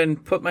going to go ahead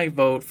and put my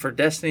vote for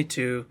Destiny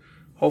 2.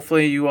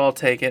 Hopefully you all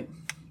take it.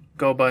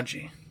 Go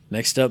Bungie.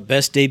 Next up,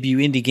 Best Debut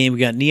Indie Game. We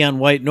got Neon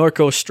White,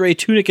 Norco, Stray,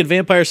 Tunic, and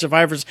Vampire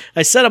Survivors.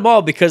 I said them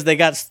all because they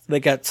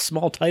got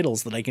small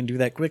titles that I can do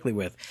that quickly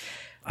with.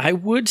 I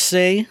would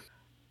say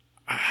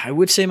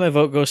my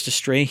vote goes to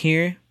Stray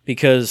here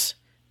because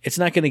it's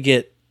not going to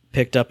get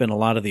picked up in a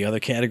lot of the other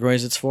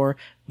categories it's for.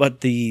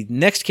 But the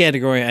next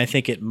category, I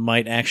think it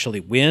might actually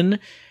win.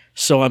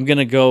 So I'm going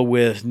to go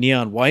with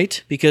Neon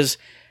White because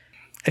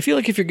I feel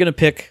like if you're going to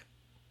pick...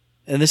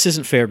 and this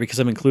isn't fair because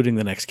I'm including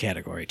the next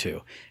category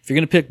too. If you're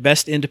going to pick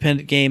Best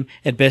Independent Game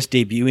and Best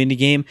Debut Indie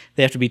Game,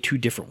 they have to be two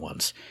different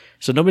ones.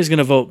 So nobody's going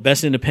to vote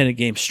Best Independent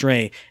Game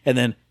Stray and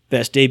then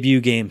Best Debut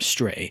Game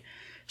Stray.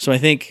 So I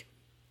think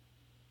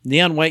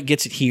Neon White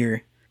gets it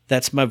here.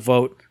 That's my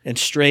vote. And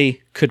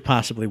Stray could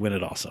possibly win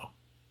it also.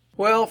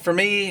 Well, for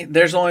me,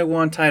 there's only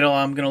one title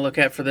I'm going to look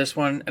at for this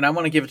one, and I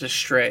want to give it to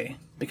Stray.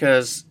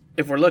 Because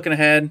if we're looking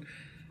ahead,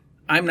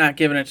 I'm not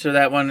giving it to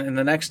that one in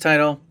the next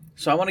title.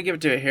 So I want to give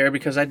it to it here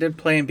because I did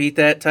play and beat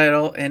that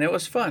title, and it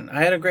was fun.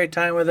 I had a great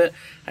time with it.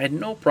 I had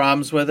no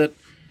problems with it.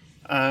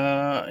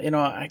 I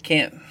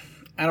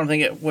don't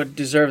think it would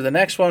deserve the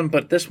next one,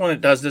 but this one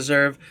it does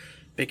deserve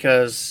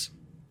because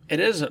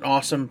it is an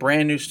awesome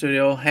brand new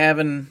studio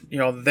having,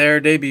 their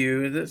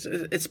debut.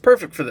 It's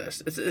perfect for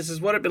this. This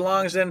is what it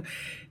belongs in.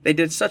 They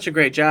did such a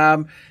great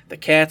job. The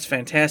cat's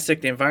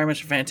fantastic. The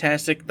environments are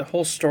fantastic. The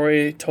whole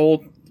story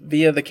told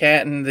via the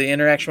cat and the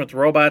interaction with the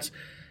robots.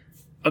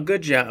 A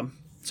good job.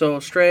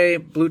 So, Stray,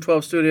 Blue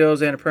 12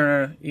 Studios,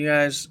 Annapurna, you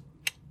guys,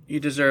 you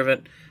deserve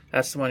it.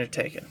 That's the one you're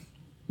taking.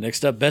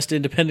 Next up, Best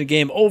Independent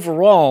Game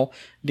overall.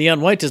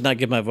 Neon White does not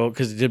get my vote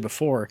because it did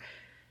before.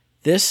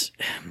 This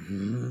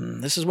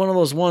is one of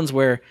those ones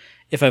where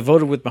if I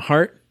voted with my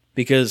heart,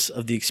 because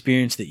of the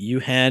experience that you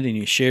had and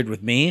you shared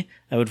with me,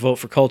 I would vote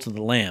for Cult of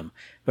the Lamb.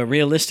 But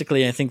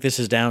realistically, I think this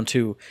is down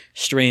to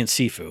Stray and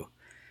Sifu.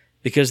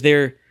 Because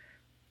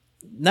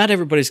not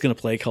everybody's going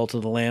to play Cult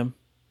of the Lamb.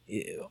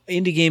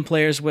 Indie game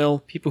players will.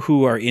 People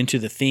who are into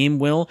the theme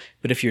will.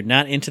 But if you're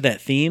not into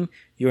that theme,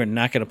 you are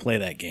not going to play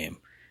that game.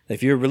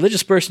 If you're a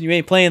religious person, you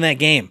ain't playing that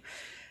game.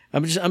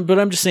 I'm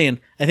just saying,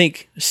 I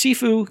think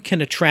Sifu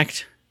can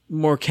attract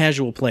more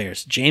casual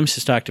players. James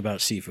has talked about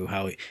Sifu,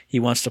 how he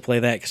wants to play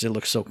that because it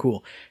looks so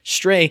cool.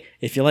 Stray,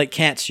 if you like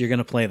cats, you're going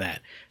to play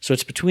that. So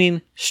it's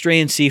between Stray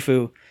and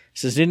Sifu.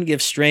 Since I didn't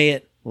give Stray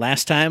it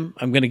last time,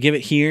 I'm going to give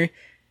it here,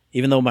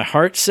 even though my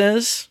heart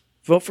says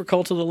vote for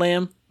Cult of the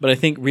Lamb, but I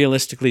think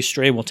realistically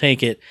Stray will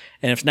take it,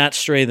 and if not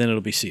Stray, then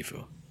it'll be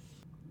Sifu.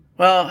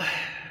 Well,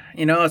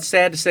 it's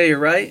sad to say you're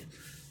right.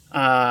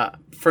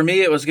 For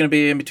me, it was going to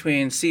be in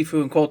between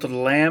Sifu and Cult of the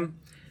Lamb.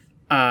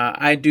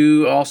 I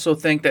do also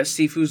think that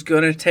Sifu's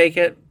going to take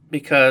it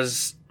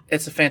because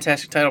it's a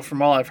fantastic title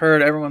from all I've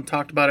heard. Everyone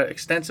talked about it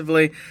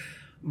extensively,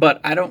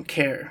 but I don't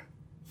care.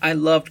 I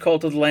loved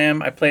Cult of the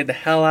Lamb. I played the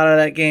hell out of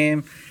that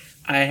game.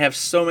 I have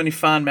so many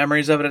fond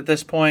memories of it at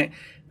this point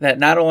that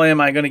not only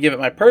am I going to give it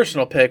my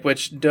personal pick,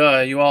 which,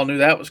 you all knew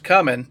that was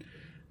coming,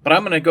 but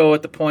I'm going to go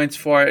with the points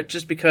for it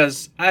just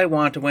because I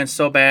want to win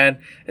so bad.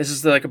 This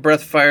is like a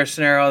Breath of Fire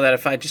scenario that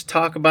if I just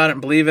talk about it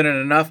and believe in it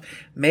enough,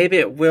 maybe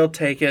it will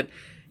take it.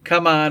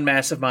 Come on,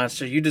 Massive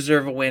Monster. You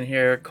deserve a win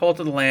here.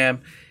 Cult of the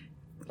Lamb.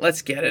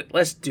 Let's get it.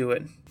 Let's do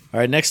it. All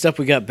right, next up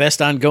we got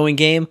Best Ongoing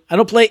Game. I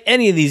don't play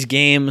any of these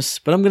games,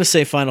 but I'm going to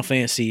say Final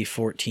Fantasy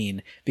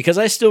XIV because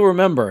I still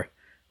remember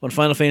when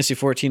Final Fantasy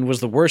XIV was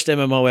the worst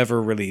MMO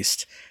ever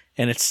released.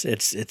 And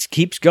it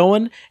keeps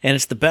going, and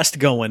it's the best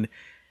going.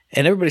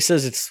 And everybody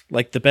says it's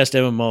like the best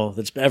MMO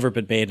that's ever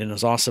been made, and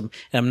it's awesome.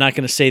 And I'm not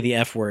going to say the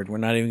F word. We're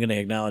not even going to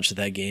acknowledge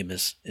that game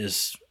is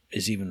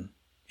even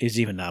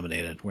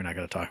nominated. We're not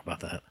going to talk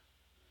about that.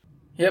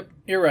 Yep,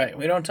 you're right.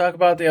 We don't talk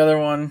about the other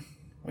one.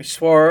 We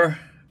swore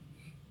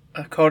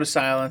a code of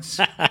silence,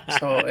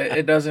 so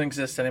it doesn't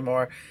exist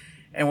anymore.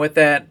 And with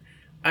that,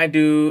 I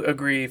do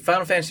agree.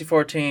 Final Fantasy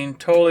XIV,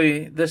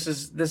 totally, this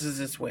is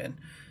its win.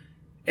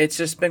 It's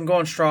just been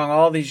going strong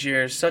all these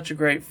years. Such a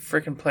great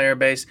freaking player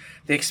base.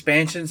 The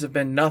expansions have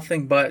been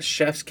nothing but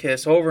chef's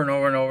kiss over and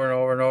over and over and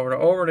over and over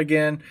and over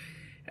again.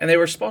 And they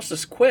were supposed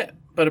to quit,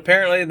 but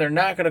apparently they're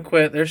not going to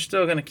quit. They're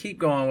still going to keep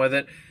going with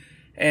it.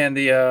 And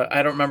the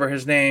I don't remember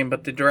his name,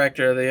 but the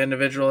director, the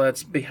individual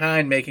that's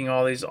behind making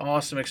all these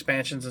awesome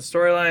expansions and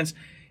storylines,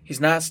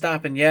 he's not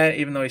stopping yet,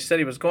 even though he said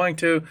he was going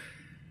to.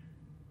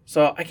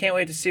 So I can't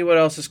wait to see what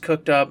else is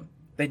cooked up.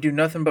 They do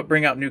nothing but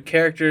bring out new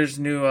characters,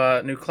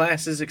 new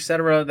classes,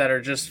 etc. that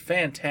are just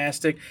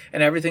fantastic,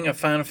 and everything a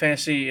Final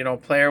Fantasy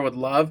player would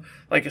love.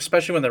 Like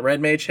especially when the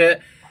Red Mage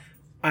hit,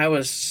 I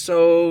was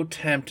so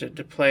tempted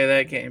to play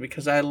that game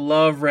because I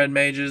love Red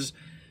Mages,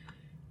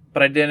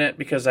 but I didn't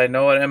because I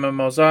know what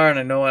MMOs are and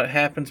I know what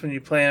happens when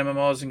you play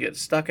MMOs and get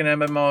stuck in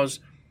MMOs.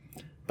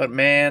 But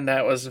man,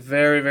 that was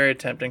very, very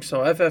tempting.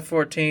 So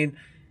FF14,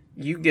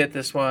 you get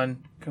this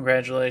one.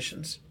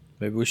 Congratulations.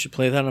 Maybe we should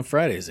play that on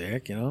Fridays,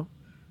 Eric.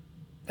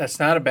 That's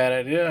not a bad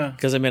idea.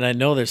 Because, I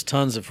know there's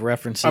tons of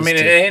references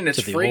it's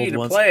to the free old to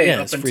ones. play Yeah,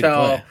 up it's free to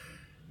until play.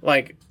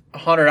 like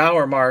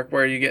 100-hour mark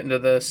where you get into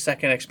the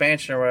second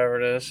expansion or whatever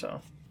it is.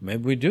 So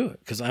Maybe we do it.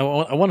 Because I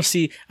want to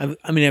see...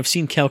 I've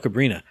seen Cal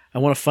Cabrina. I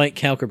want to fight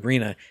Cal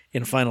Cabrina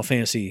in Final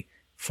Fantasy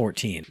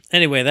 14.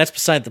 Anyway, that's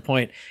beside the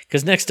point.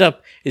 Because next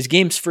up is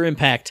Games for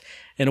Impact,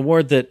 an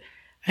award that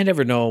I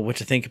never know what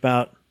to think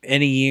about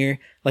any year.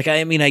 Like,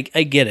 I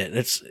get it.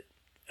 It's...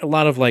 A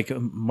lot of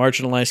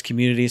marginalized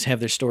communities have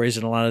their stories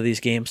in a lot of these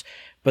games,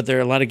 but there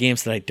are a lot of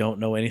games that I don't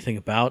know anything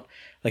about.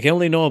 Like I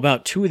only know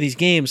about 2 of these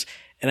games,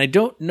 and I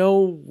don't know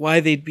why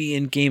they'd be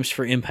in Games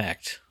for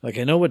Impact. Like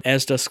I know what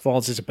As Dusk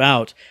Falls is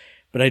about,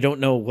 but I don't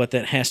know what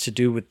that has to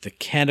do with the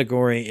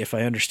category, if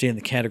I understand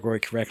the category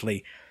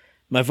correctly.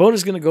 My vote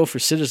is going to go for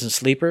Citizen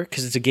Sleeper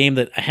because it's a game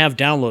that I have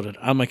downloaded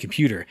on my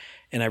computer,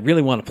 and I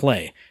really want to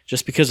play,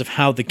 just because of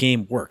how the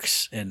game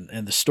works and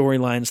the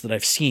storylines that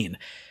I've seen.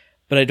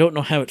 But I don't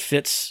know how it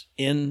fits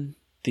in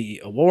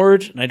the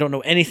award, and I don't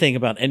know anything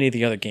about any of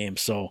the other games,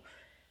 so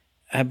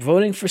I'm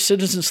voting for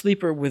Citizen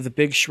Sleeper with a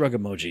big shrug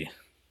emoji.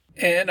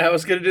 And I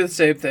was going to do the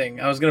same thing.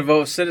 I was going to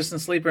vote Citizen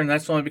Sleeper, and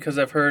that's only because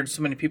I've heard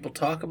so many people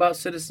talk about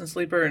Citizen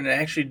Sleeper, and it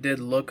actually did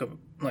look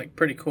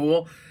pretty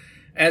cool.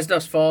 As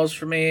Dusk Falls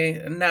for me,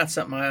 not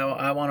something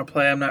I want to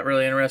play. I'm not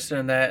really interested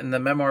in that. And the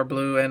Memoir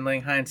Blue,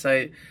 Endling,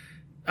 Hindsight,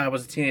 I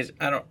was a teenager.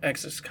 I don't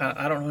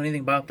know anything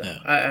about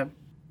that. Yeah.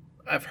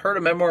 I've heard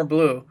of Memoir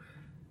Blue,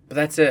 but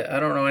that's it. I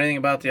don't know anything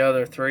about the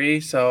other 3,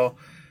 so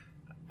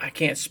I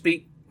can't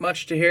speak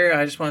much to here.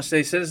 I just want to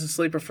say Citizen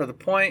Sleeper for the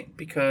point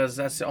because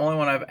that's the only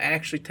one I've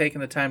actually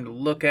taken the time to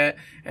look at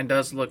and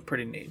does look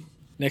pretty neat.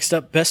 Next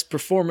up, Best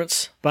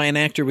Performance by an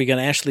Actor. We got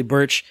Ashley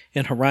Birch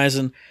in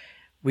Horizon.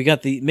 We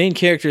got the main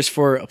characters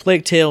for A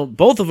Plague Tale,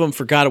 both of them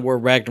for God of War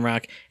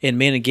Ragnarok, and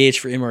Man Engaged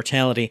for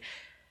Immortality.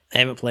 I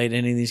haven't played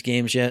any of these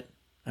games yet.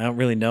 I don't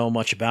really know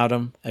much about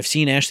him. I've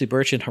seen Ashley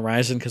Birch in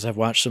Horizon because I've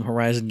watched some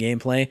Horizon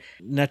gameplay.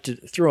 Not to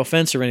throw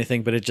offense or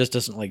anything, but it just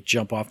doesn't like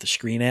jump off the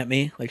screen at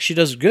me. Like, she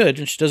does good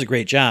and she does a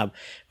great job,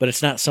 but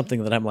it's not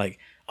something that I'm like,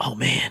 oh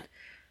man,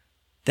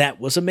 that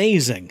was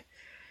amazing.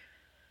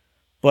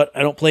 But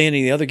I don't play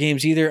any of the other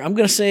games either. I'm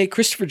going to say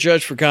Christopher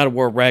Judge for God of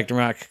War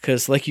Ragnarok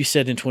because, like you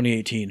said in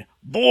 2018,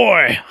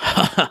 boy!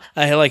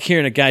 I like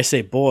hearing a guy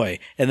say boy,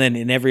 and then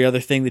in every other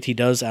thing that he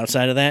does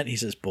outside of that, he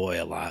says boy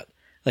a lot.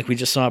 Like, we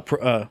just saw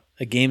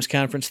a games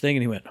conference thing,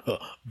 and he went,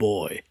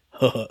 boy.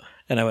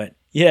 And I went,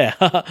 yeah,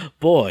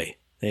 boy.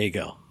 There you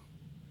go.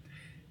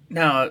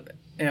 Now,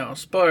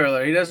 spoiler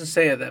alert, he doesn't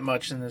say it that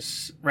much in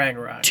this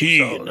Ragnarok.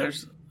 Teen.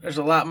 So there's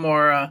a lot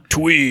more...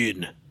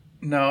 Tween.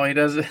 No, he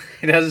doesn't.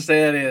 He doesn't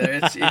say that either.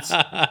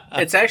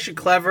 It's actually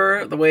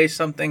clever the way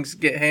some things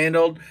get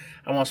handled.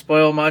 I won't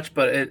spoil much,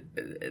 but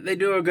they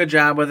do a good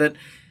job with it.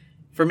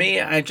 For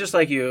me, I just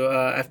like you.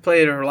 I've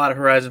played a lot of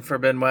Horizon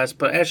Forbidden West,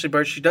 but Ashley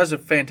Birch, she does a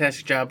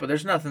fantastic job. But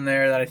there's nothing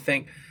there that I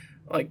think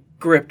like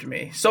gripped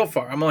me so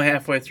far. I'm only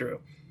halfway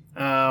through.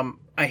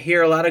 I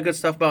hear a lot of good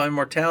stuff about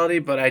Immortality,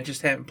 but I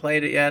just haven't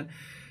played it yet.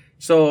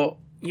 So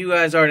you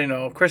guys already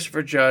know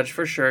Christopher Judge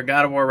for sure.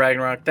 God of War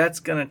Ragnarok. That's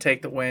gonna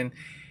take the win.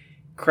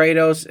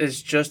 Kratos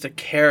is just a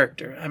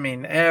character. I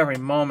mean, every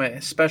moment,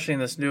 especially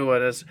in this new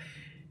one, is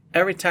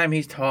every time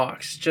he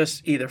talks,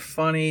 just either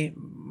funny,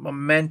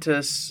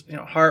 momentous,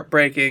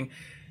 heartbreaking.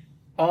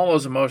 All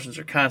those emotions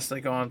are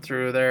constantly going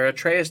through there.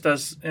 Atreus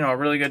does, a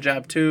really good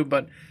job too,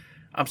 but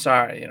I'm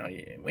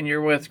sorry, when you're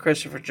with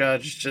Christopher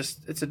Judge,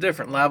 it's a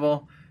different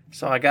level.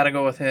 So I got to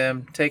go with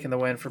him, taking the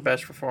win for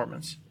best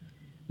performance.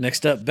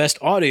 Next up, best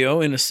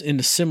audio in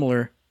a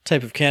similar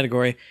type of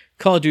category.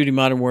 Call of Duty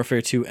Modern Warfare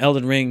 2,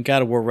 Elden Ring,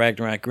 God of War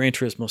Ragnarok, Gran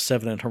Turismo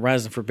 7, and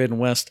Horizon Forbidden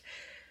West.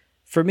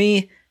 For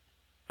me,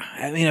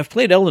 I've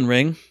played Elden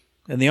Ring,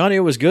 and the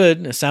audio was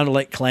good. It sounded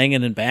like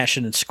clanging and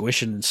bashing and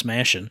squishing and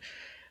smashing.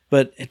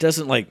 But it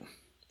doesn't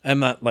I'm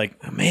not like,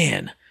 oh,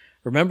 man,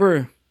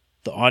 remember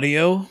the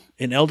audio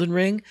in Elden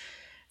Ring?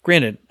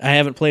 Granted, I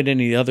haven't played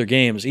any of the other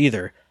games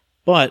either,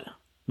 but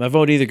my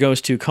vote either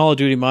goes to Call of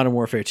Duty Modern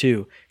Warfare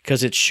 2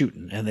 because it's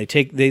shooting, and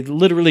they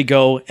literally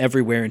go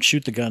everywhere and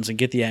shoot the guns and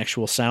get the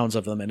actual sounds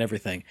of them and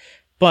everything.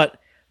 But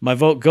my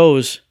vote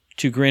goes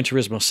to Gran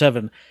Turismo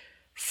 7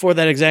 for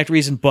that exact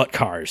reason, but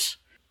cars.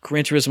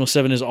 Gran Turismo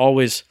 7 is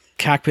always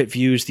cockpit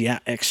views, the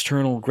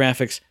external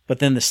graphics, but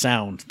then the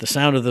sound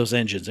of those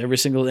engines. Every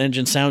single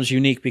engine sounds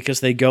unique because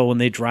they go and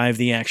they drive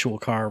the actual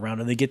car around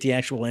and they get the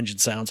actual engine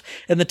sounds,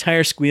 and the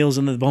tire squeals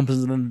and the bumps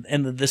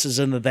and the this is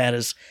and the that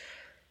is.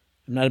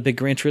 I'm not a big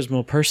Gran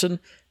Turismo person,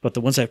 but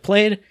the ones I've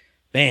played,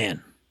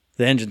 man,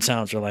 the engine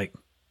sounds are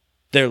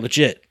they're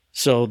legit.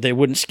 So they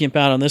wouldn't skimp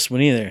out on this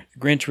one either.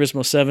 Gran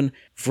Turismo 7,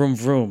 vroom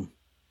vroom.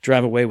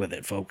 Drive away with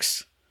it,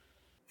 folks.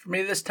 For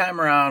me this time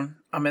around,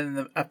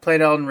 I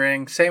played Elden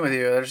Ring. Same with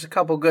you. There's a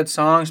couple good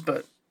songs,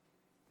 but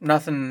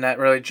nothing that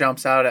really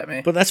jumps out at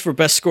me. But that's for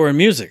best score in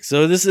music.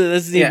 So this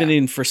isn't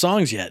even for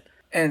songs yet.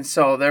 And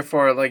so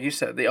therefore, like you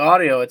said, the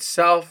audio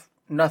itself,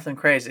 nothing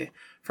crazy.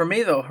 For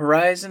me though,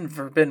 Horizon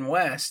Forbidden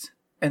West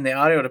in the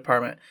audio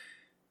department,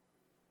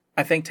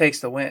 I think takes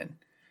the win.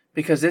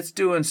 Because it's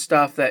doing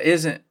stuff that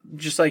isn't,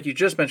 just like you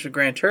just mentioned,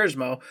 Gran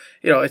Turismo,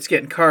 it's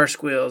getting car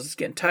squeals, it's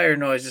getting tire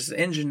noises,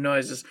 engine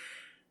noises.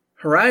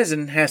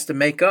 Horizon has to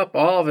make up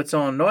all of its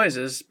own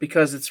noises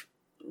because it's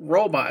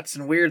robots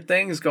and weird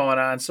things going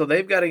on, so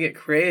they've got to get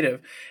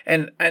creative.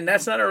 And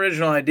that's not an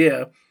original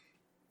idea,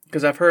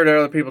 because I've heard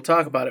other people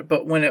talk about it,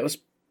 but when it was,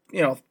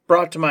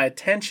 brought to my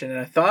attention and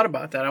I thought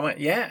about that, I went,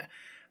 yeah,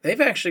 they've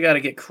actually got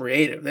to get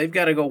creative. They've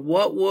got to go,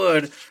 what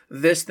would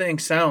this thing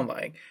sound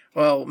like?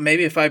 Well,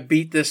 maybe if I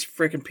beat this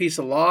freaking piece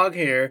of log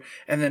here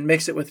and then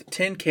mix it with a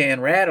tin can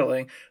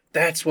rattling,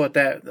 that's what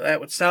that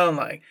would sound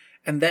like.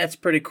 And that's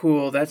pretty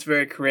cool. That's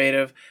very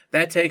creative.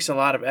 That takes a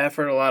lot of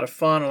effort, a lot of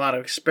fun, a lot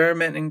of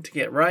experimenting to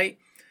get right.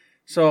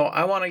 So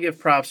I want to give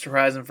props to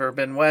Horizon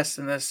Forbidden West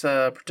in this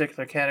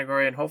particular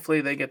category, and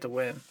hopefully they get to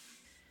win.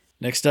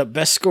 Next up,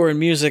 best score in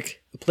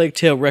music: A Plague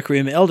Tale: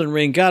 Requiem, Elden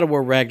Ring, God of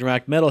War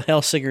Ragnarok, Metal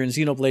Hellsinger, and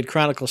Xenoblade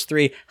Chronicles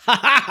 3. Ha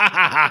ha ha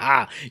ha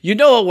ha! You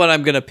know what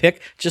I'm gonna pick,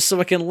 just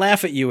so I can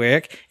laugh at you,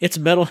 Eric. It's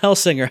Metal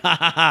Hellsinger. Ha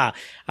ha ha!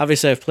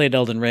 Obviously, I've played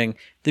Elden Ring.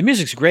 The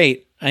music's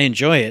great. I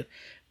enjoy it,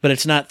 but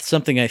it's not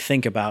something I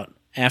think about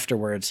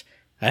afterwards.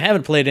 I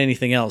haven't played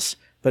anything else,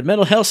 but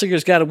Metal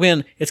Hellsinger's got to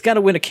win. It's got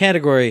to win a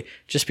category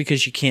just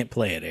because you can't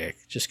play it, Eric.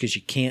 Just because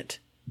you can't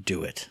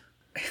do it.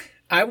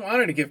 I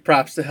wanted to give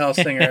props to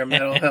Hellsinger,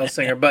 Metal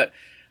Hellsinger, but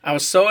I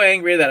was so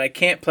angry that I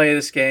can't play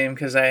this game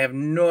because I have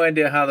no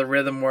idea how the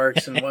rhythm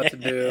works and what to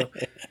do.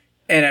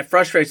 And it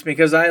frustrates me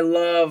because I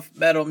love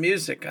metal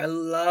music. But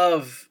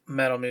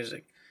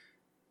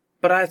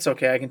that's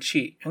okay. I can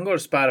cheat. I can go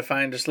to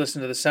Spotify and just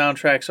listen to the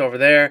soundtracks over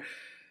there.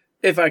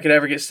 If I could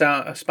ever get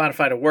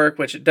Spotify to work,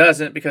 which it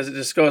doesn't, because it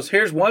just goes,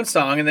 here's one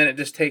song, and then it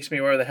just takes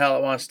me where the hell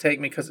it wants to take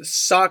me because it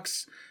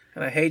sucks.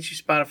 And I hate you,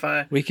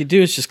 Spotify. What you could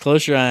do is just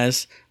close your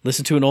eyes,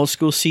 listen to an old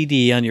school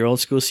CD on your old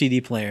school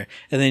CD player,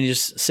 and then you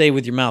just say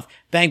with your mouth,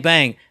 bang,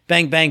 bang,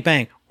 bang, bang,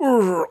 bang.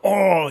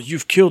 Oh,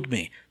 you've killed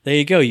me. There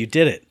you go. You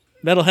did it.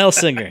 Metal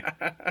Hellsinger.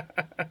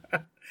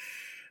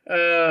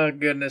 Oh,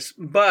 goodness.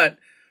 But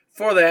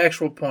for the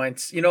actual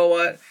points, you know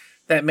what?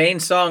 That main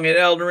song in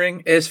Elden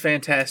Ring is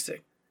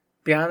fantastic.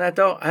 Beyond that,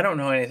 though, I don't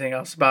know anything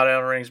else about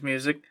Elden Ring's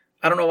music.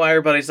 I don't know why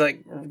everybody's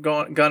like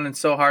gunning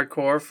so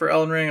hardcore for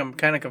Elden Ring. I'm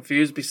kind of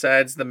confused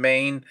besides the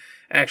main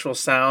actual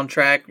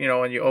soundtrack, you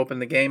know, when you open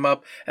the game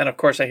up. And of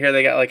course, I hear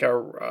they got like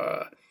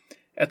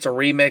it's a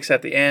remix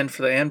at the end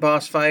for the end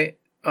boss fight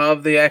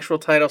of the actual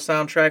title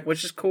soundtrack,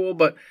 which is cool,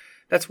 but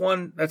that's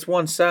one,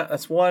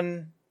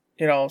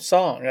 you know,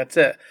 song. That's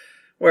it.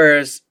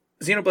 Whereas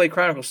Xenoblade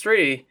Chronicles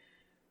 3,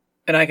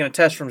 and I can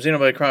attest from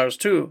Xenoblade Chronicles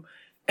 2,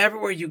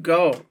 everywhere you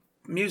go,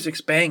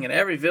 music's banging.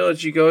 Every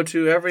village you go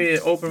to, every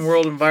open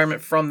world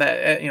environment from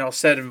that, you know,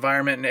 said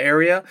environment and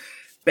area,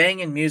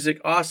 banging music,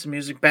 awesome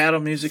music. Battle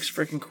music's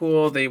freaking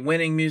cool. The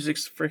winning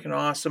music's freaking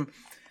awesome.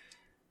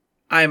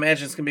 I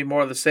imagine it's going to be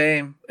more of the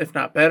same, if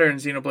not better, in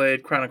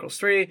Xenoblade Chronicles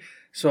 3.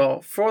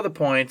 So for the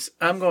points,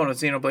 I'm going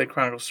with Xenoblade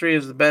Chronicles 3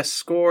 as the best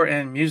score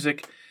and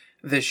music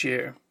this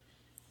year.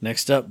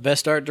 Next up,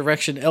 Best Art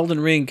Direction, Elden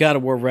Ring, God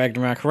of War,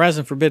 Ragnarok,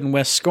 Horizon Forbidden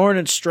West, Scorn,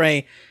 and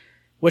Stray.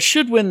 What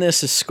should win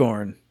this is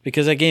Scorn,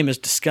 because that game is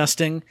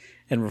disgusting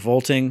and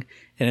revolting,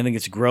 and I think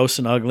it's gross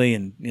and ugly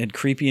and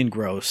creepy and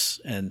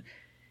gross. And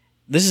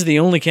this is the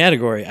only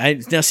category. I am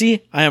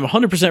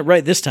 100%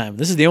 right this time.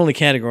 This is the only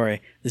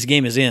category this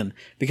game is in,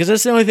 because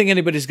that's the only thing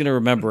anybody's going to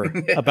remember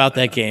about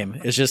that game.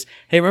 It's just,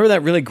 hey, remember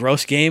that really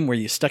gross game where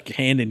you stuck your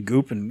hand in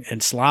goop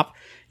and slop?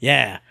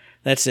 Yeah,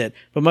 that's it.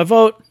 But my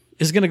vote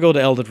is going to go to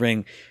Elden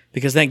Ring,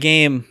 because that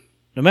game,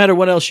 no matter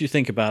what else you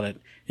think about it,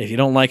 if you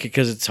don't like it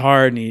because it's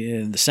hard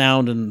and the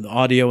sound and the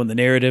audio and the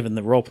narrative and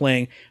the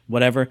role-playing,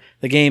 whatever,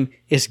 the game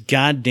is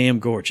goddamn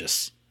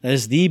gorgeous. That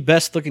is the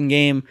best-looking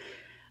game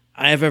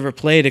I have ever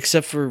played,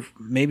 except for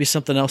maybe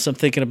something else I'm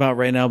thinking about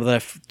right now, but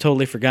I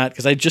totally forgot,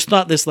 because I just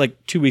thought this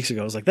like 2 weeks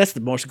ago. I was like, that's the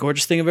most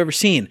gorgeous thing I've ever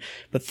seen.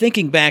 But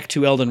thinking back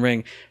to Elden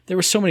Ring, there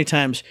were so many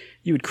times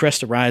you would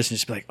crest your eyes and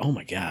just be like, oh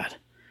my God.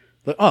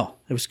 But, oh,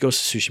 it was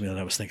Ghost of Tsushima that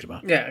I was thinking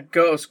about. Yeah,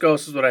 Ghost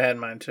is what I had in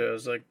mind too. It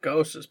was like,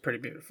 Ghost is pretty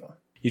beautiful.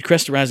 You'd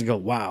crest your eyes and go,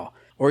 wow.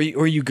 Or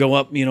you go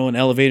up, you know, an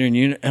elevator and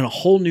you're in a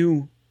whole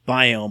new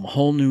biome, a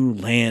whole new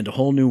land, a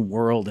whole new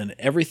world, and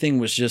everything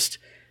was just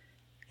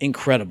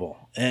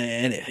incredible.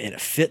 And it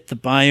fit the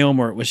biome,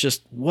 or it was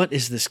just, what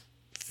is this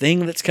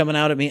thing that's coming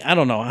out at me? I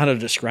don't know how to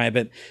describe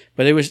it,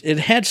 but it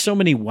had so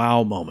many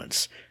wow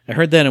moments. I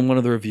heard that in one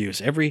of the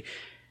reviews. Every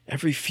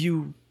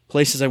few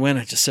places I went,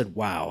 I just said,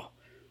 wow.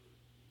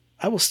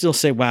 I will still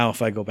say wow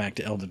if I go back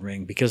to Elden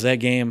Ring, because that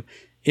game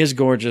is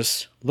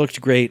gorgeous, looked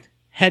great,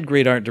 had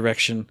great art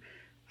direction.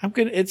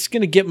 It's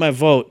gonna get my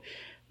vote,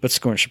 but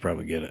Scorn should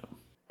probably get it.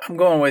 I'm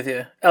going with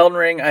you. Elden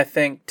Ring, I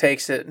think,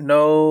 takes it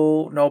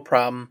no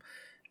problem.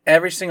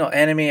 Every single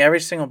enemy, every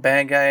single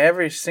bad guy,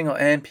 every single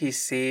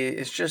NPC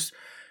is just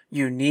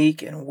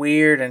unique and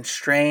weird and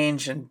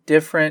strange and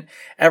different.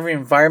 Every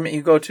environment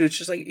you go to, it's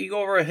just like you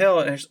go over a hill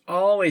and there's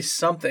always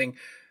something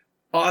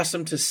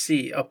awesome to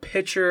see, a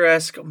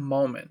picturesque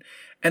moment.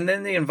 And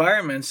then the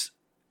environments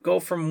go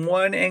from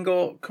one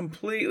angle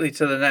completely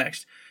to the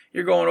next.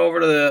 You're going over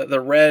to the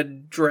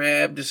red,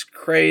 drab, just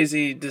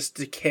crazy, just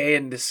decay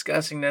and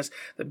disgustingness,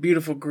 the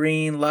beautiful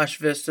green, lush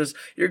vistas.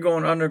 You're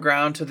going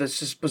underground to this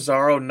just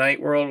bizarro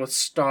night world with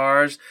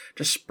stars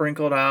just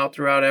sprinkled out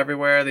throughout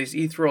everywhere. These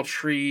ethereal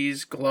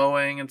trees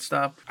glowing and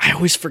stuff. I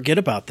always forget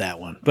about that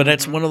one. But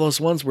it's one of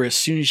those ones where as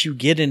soon as you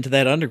get into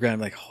that underground, I'm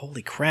like,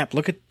 holy crap,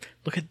 look at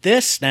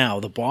this now.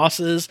 The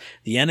bosses,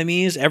 the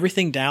enemies,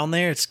 everything down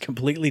there, it's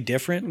completely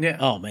different. Yeah.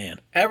 Oh, man.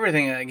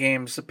 Everything in that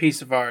game is a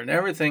piece of art. And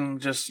everything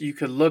just you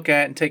could look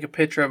at and take a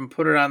picture of and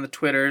put it on the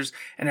Twitters,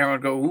 and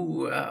everyone would go,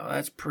 ooh, wow,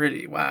 that's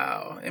pretty.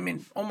 Wow. I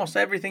mean, almost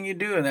everything you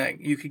do in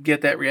that, you could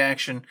get that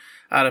reaction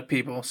out of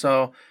people.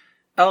 So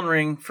Elden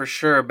Ring, for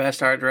sure,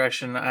 best art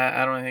direction.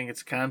 I don't think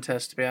it's a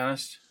contest, to be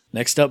honest.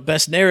 Next up,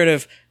 best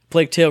narrative,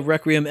 Plague Tale,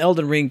 Requiem,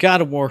 Elden Ring,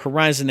 God of War,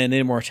 Horizon, and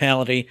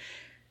Immortality.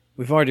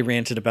 We've already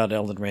ranted about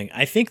Elden Ring.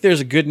 I think there's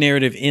a good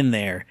narrative in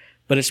there,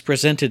 but it's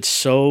presented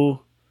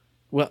so,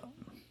 well,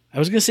 I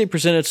was going to say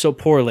presented so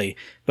poorly,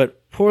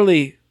 but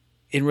poorly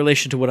in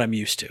relation to what I'm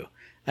used to.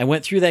 I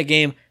went through that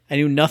game, I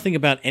knew nothing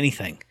about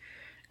anything.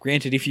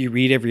 Granted, if you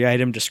read every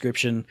item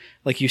description,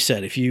 like you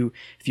said, if you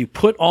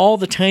put all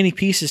the tiny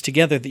pieces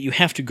together that you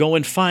have to go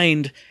and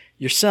find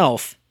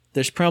yourself,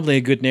 there's probably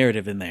a good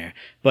narrative in there.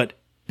 But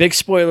big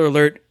spoiler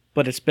alert,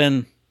 but it's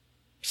been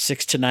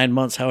 6 to 9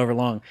 months, however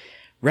long.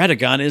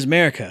 Radagon is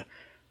Marika.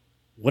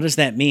 What does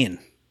that mean?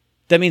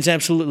 That means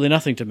absolutely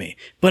nothing to me.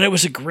 But it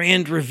was a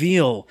grand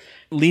reveal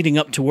leading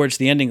up towards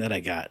the ending that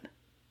I got.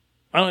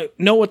 I don't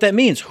know what that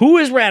means. Who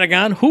is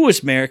Radagon? Who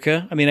is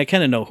Marika? I mean, I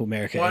kind of know who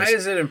Marika is. Why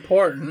is it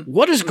important?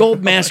 What is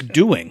Goldmask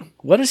doing?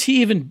 What is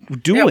he even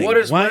doing? Yeah,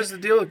 what is the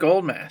deal with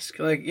Goldmask?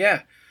 Like,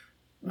 yeah.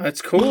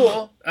 That's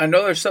cool. I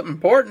know there's something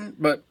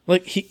important, but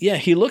Like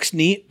he looks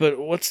neat, but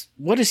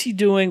what is he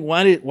doing?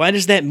 Why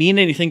does that mean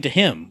anything to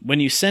him? When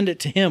you send it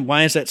to him,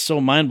 why is that so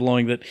mind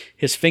blowing that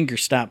his finger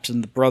stops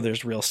and the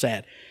brother's real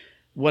sad?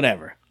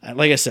 Whatever.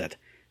 Like I said,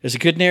 there's a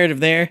good narrative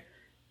there.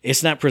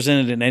 It's not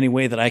presented in any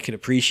way that I could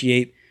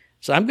appreciate.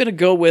 So I'm gonna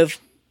go with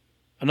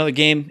another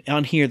game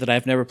on here that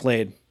I've never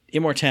played,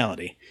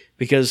 Immortality,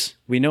 because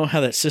we know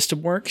how that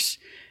system works.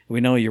 We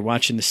know you're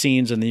watching the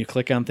scenes and then you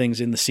click on things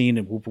in the scene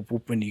and whoop, whoop,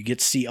 whoop, and you get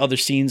to see other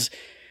scenes.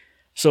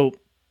 So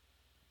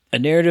a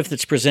narrative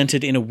that's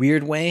presented in a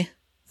weird way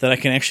that I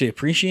can actually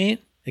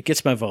appreciate, it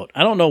gets my vote.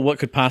 I don't know what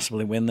could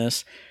possibly win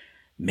this.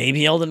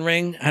 Maybe Elden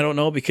Ring. I don't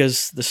know,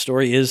 because the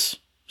story is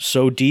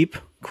so deep,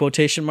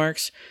 quotation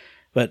marks,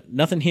 but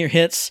nothing here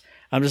hits.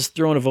 I'm just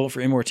throwing a vote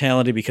for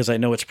Immortality because I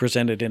know it's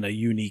presented in a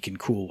unique and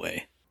cool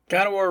way.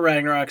 God of War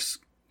Ragnarok's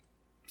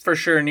for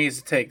sure needs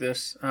to take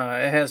this.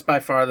 It has by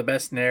far the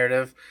best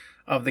narrative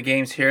of the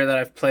games here that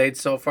I've played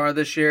so far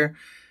this year.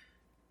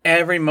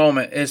 Every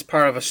moment is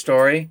part of a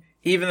story.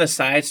 Even the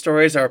side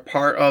stories are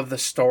part of the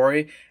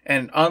story.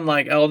 And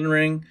unlike Elden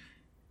Ring,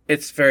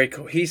 it's very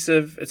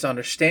cohesive. It's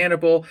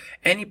understandable.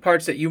 Any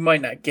parts that you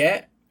might not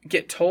get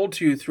told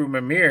to you through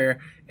Mimir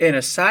in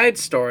a side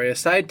story, a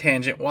side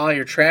tangent, while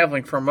you're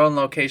traveling from one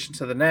location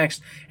to the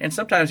next. And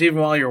sometimes even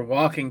while you're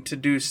walking to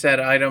do said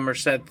item or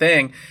said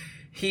thing,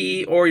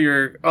 he or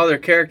your other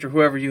character,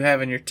 whoever you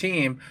have in your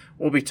team,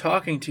 will be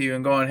talking to you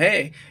and going,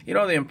 hey, you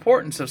know, the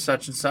importance of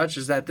such and such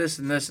is that this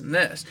and this and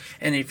this.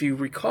 And if you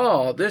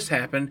recall, this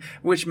happened,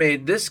 which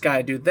made this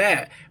guy do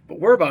that. But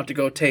we're about to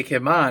go take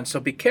him on.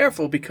 So be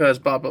careful because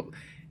blah, blah, blah.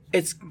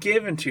 It's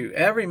given to you.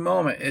 Every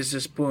moment is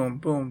just boom,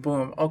 boom,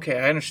 boom. Okay,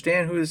 I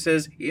understand who this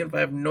is, even if I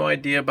have no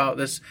idea about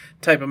this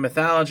type of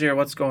mythology or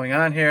what's going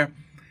on here.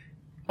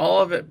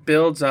 All of it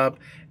builds up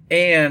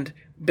and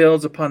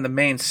builds upon the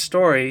main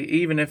story,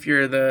 even if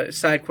you're the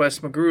side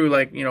quest McGrew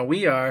like, you know,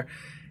 we are,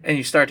 and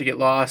you start to get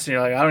lost and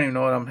you're like, I don't even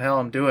know what the hell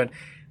I'm doing.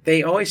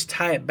 They always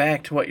tie it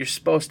back to what you're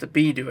supposed to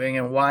be doing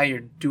and why you're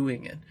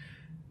doing it.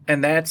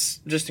 And that's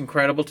just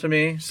incredible to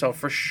me. So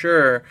for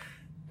sure,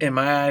 in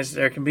my eyes,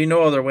 there can be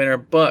no other winner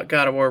but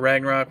God of War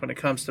Ragnarok when it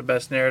comes to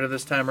best narrative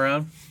this time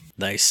around.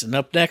 Nice. And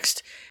up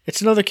next,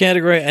 it's another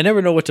category I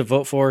never know what to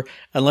vote for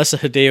unless a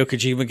Hideo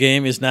Kojima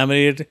game is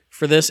nominated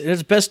for this. It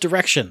is Best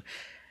Direction.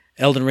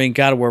 Elden Ring,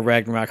 God of War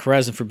Ragnarok,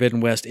 Horizon Forbidden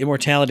West,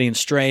 Immortality, and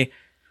Stray.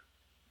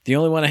 The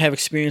only one I have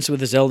experience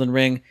with is Elden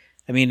Ring.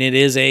 I mean, it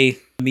is a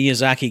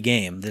Miyazaki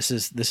game. This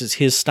is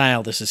his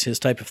style. This is his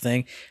type of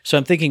thing. So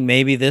I'm thinking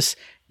maybe this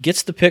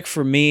gets the pick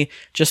for me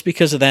just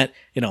because of that.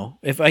 You know,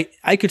 if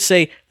I could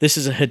say this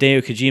is a Hideo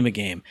Kojima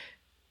game,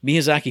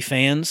 Miyazaki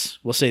fans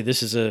will say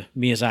this is a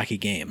Miyazaki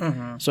game.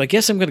 Mm-hmm. So I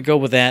guess I'm going to go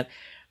with that,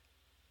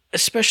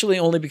 especially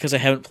only because I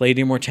haven't played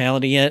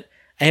Immortality yet.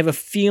 I have a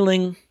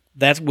feeling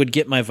that would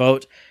get my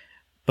vote,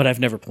 but I've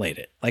never played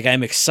it. Like,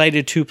 I'm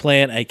excited to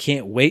play it. I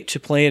can't wait to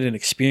play it and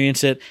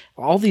experience it.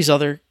 All these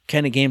other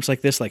kind of games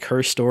like this, like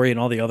Her Story and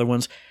all the other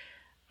ones,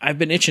 I've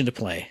been itching to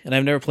play, and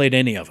I've never played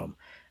any of them.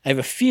 I have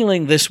a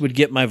feeling this would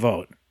get my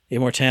vote,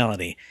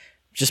 Immortality,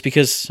 just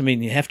because, I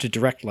mean, you have to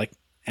direct, like,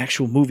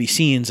 actual movie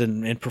scenes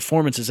and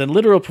performances, and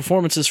literal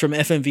performances from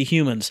FMV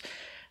humans,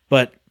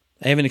 but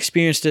I haven't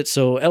experienced it,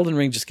 so Elden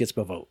Ring just gets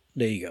my vote.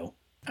 There you go.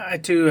 I,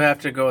 too, have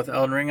to go with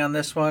Elden Ring on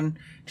this one,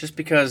 just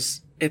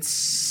because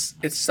it's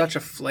such a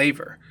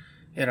flavor.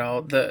 You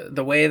know,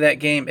 the way that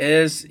game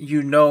is,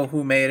 you know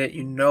who made it,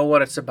 you know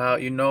what it's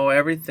about, you know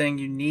everything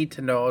you need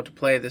to know to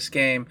play this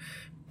game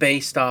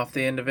based off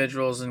the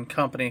individuals and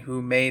company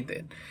who made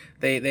it.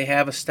 They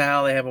have a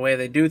style, they have a way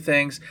they do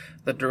things.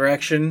 The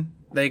direction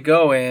they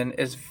go in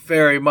is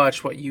very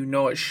much what you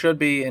know it should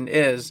be and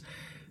is.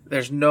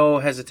 There's no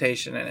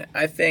hesitation in it.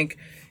 I think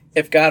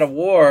if God of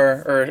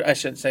War, or I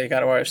shouldn't say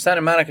God of War, if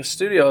Santa Monica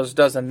Studios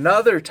does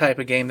another type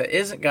of game that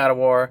isn't God of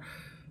War,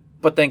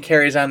 but then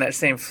carries on that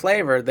same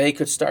flavor, they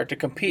could start to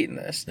compete in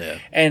this. Yeah.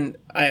 And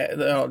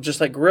just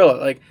like Guerrilla,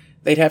 like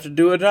they'd have to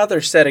do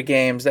another set of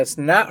games that's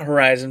not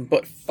Horizon,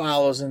 but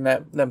follows in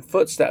them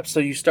footsteps. So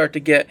you start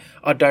to get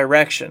a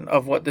direction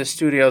of what this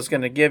studio is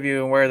going to give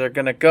you and where they're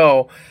going to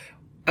go.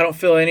 I don't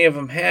feel any of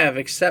them have,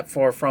 except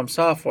for From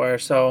Software.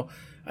 So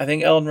I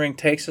think Elden Ring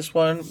takes this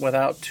one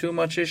without too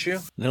much issue.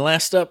 And then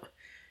last up,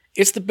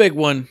 it's the big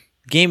one,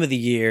 Game of the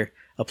Year,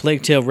 A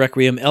Plague Tale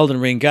Requiem, Elden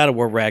Ring, God of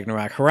War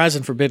Ragnarok,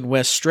 Horizon Forbidden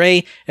West,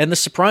 Stray, and the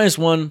surprise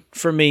one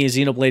for me,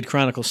 Xenoblade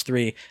Chronicles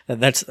 3.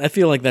 I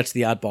feel like that's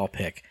the oddball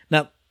pick.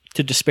 Not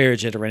to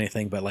disparage it or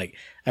anything, but like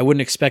I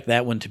wouldn't expect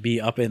that one to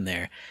be up in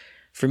there.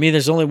 For me,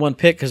 there's only one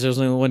pick because there's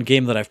only one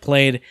game that I've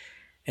played,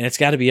 and it's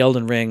got to be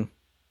Elden Ring.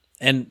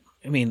 And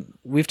I mean,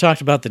 we've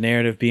talked about the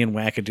narrative being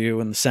wackadoo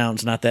and the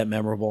sound's not that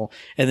memorable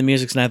and the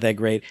music's not that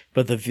great,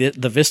 but the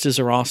vistas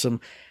are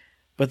awesome.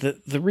 But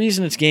the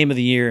reason it's Game of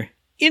the Year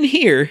in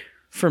here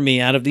for me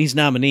out of these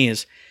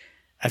nominees,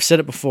 I've said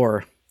it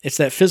before, it's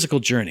that physical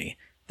journey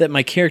that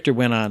my character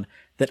went on,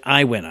 that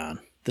I went on.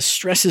 The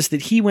stresses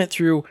that he went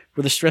through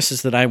were the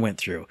stresses that I went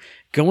through.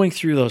 Going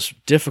through those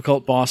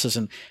difficult bosses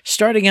and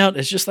starting out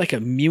as just like a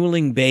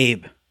mewling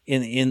babe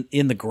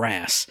in the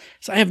grass.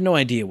 So I have no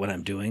idea what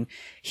I'm doing.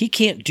 He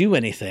can't do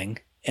anything,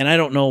 and I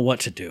don't know what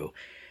to do.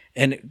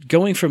 And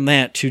going from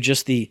that to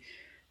just he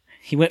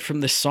went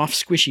from this soft,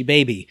 squishy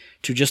baby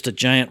to just a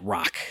giant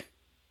rock.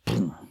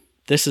 Boom.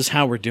 This is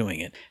how we're doing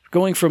it.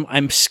 Going from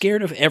I'm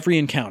scared of every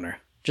encounter,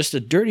 just a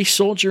dirty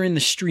soldier in the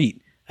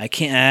street,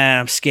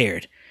 I'm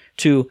scared,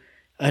 to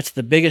that's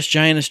the biggest,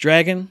 giantest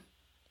dragon.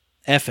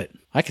 F it.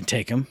 I can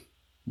take him.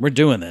 We're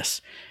doing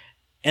this.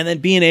 And then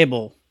being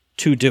able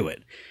to do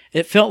it.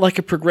 It felt like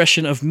a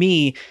progression of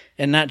me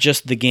and not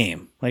just the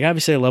game. Like,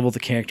 obviously I leveled the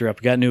character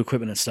up, got new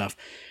equipment and stuff,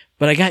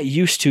 but I got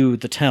used to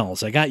the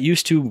tells. I got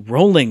used to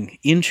rolling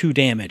into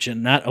damage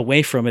and not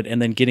away from it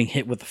and then getting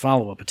hit with the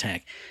follow-up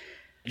attack.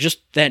 Just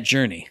that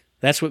journey.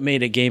 That's what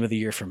made it Game of the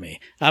Year for me.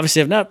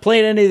 Obviously, I've not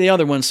played any of the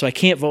other ones, so I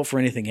can't vote for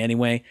anything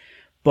anyway,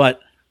 but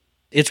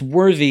it's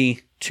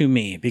worthy to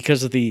me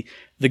because of the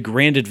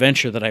grand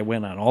adventure that I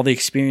went on, all the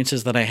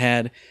experiences that I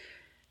had.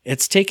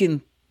 It's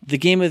taken the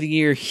Game of the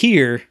Year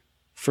here.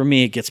 For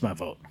me, it gets my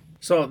vote.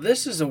 So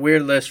this is a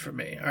weird list for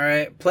me, all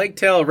right? Plague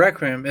Tale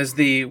Requiem is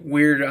the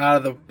weird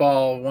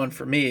out-of-the-ball one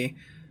for me.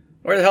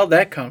 Where the hell did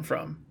that come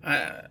from?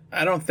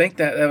 I don't think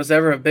that was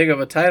ever a big of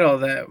a title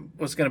that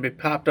was going to be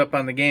popped up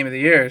on the Game of the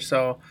Year.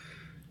 So,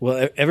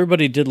 well,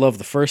 everybody did love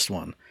the first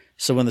one.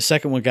 So when the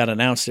second one got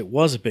announced, it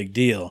was a big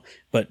deal.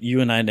 But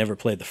you and I never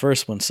played the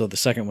first one, so the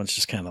second one's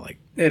just kind of like...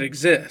 It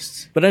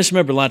exists. But I just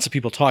remember lots of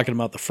people talking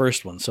about the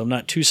first one, so I'm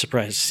not too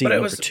surprised to see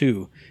number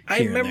two.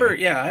 I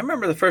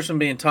remember the first one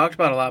being talked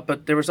about a lot,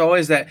 but there was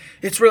always that,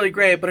 it's really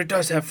great, but it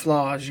does have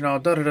flaws, you know,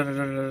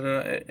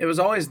 da-da-da-da-da-da. It was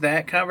always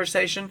that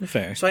conversation.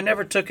 Fair. So I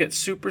never took it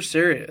super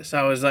serious.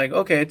 I was like,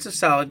 okay, it's a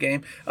solid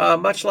game.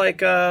 Much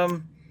like,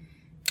 oh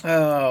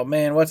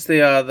man, what's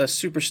the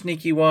super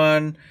sneaky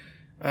one?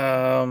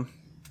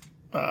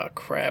 Oh,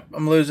 crap.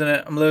 I'm losing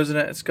it.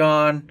 It's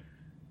gone.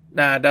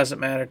 Nah, it doesn't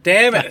matter.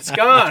 Damn it, it's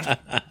gone.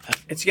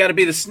 It's got to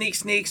be the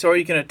sneaks, or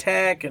you can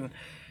attack, and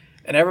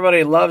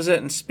everybody loves it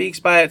and speaks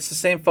by it. It's the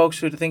same folks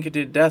who think it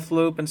did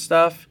Deathloop and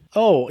stuff.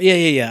 Oh,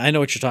 yeah. I know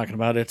what you're talking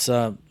about. It's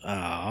Dishonored.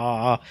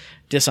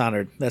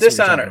 That's what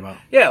you're talking about.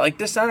 Yeah, like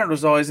Dishonored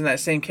was always in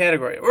that same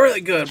category. Really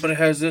good, but it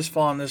has this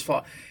flaw and this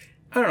flaw.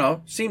 I don't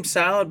know. Seemed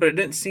solid, but it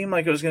didn't seem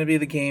like it was going to be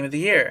the Game of the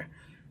Year.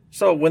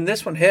 So when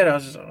this one hit, I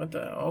was just like,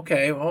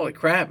 okay, holy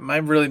crap, am I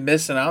really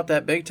missing out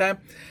that big time?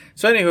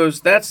 So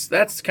anywho,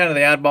 that's kind of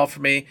the oddball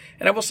for me.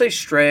 And I will say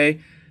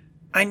Stray,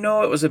 I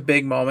know it was a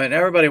big moment.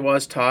 Everybody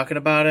was talking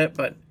about it,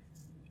 but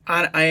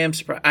I am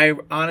surprised. I,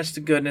 honest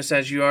to goodness,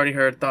 as you already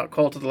heard, thought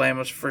Cult of the Lamb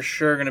was for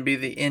sure going to be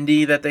the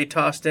indie that they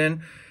tossed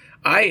in.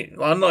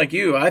 Unlike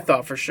you, I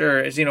thought for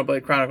sure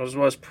Xenoblade Chronicles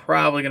was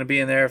probably going to be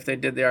in there if they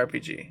did the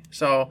RPG.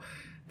 So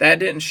that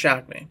didn't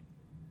shock me.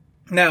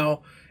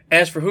 Now,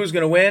 as for who's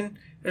going to win,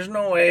 there's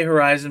no way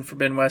Horizon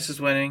Forbidden West is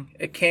winning.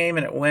 It came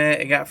and it went.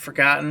 It got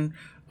forgotten.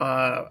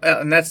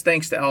 And that's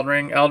thanks to Elden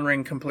Ring. Elden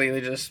Ring completely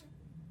just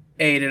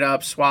ate it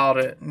up, swallowed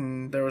it,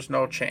 and there was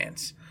no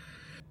chance.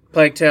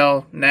 Plague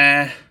Tale,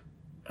 nah.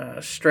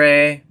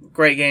 Stray,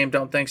 great game,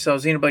 don't think so.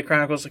 Xenoblade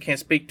Chronicles, I can't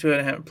speak to it.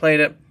 I haven't played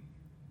it.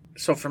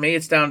 So for me,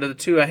 it's down to the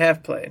two I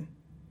have played.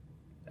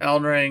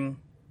 Elden Ring,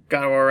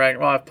 God of War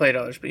Ragnarok. Well, I've played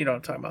others, but you know what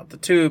I'm talking about. The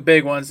two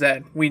big ones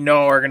that we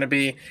know are going to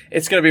be,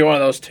 it's going to be one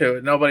of those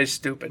two. Nobody's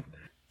stupid.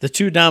 The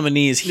two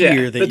nominees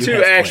here that you have the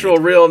two actual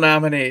real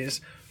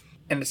nominees.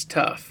 And it's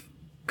tough.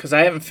 Because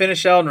I haven't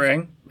finished Elden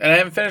Ring, and I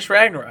haven't finished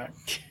Ragnarok.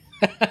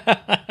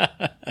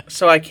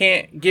 So I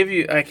can't give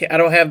you, I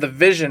don't have the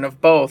vision of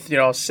both,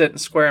 sitting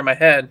square in my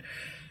head.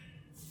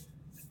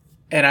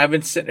 And I've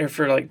been sitting here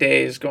for like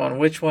days going,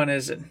 which one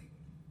is it?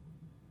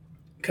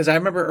 Because I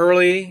remember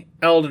early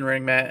Elden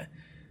Ring, Matt,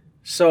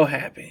 so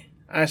happy.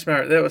 I just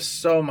remember that was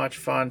so much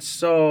fun.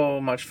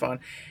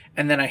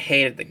 And then I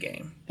hated the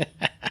game.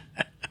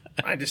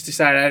 I just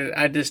decided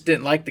I just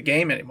didn't like the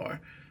game anymore.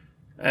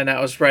 And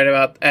that was right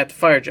about at the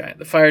Fire Giant.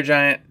 The Fire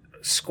Giant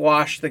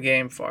squashed the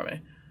game for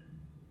me.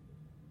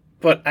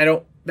 But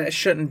that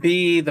shouldn't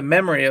be the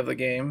memory of the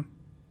game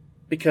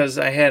because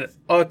I had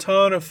a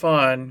ton of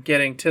fun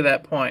getting to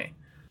that point.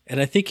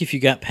 And I think if you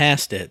got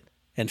past it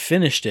and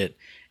finished it,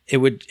 it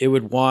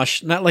would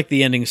wash, not like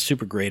the ending is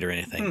super great or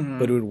anything,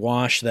 but it would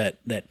wash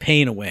that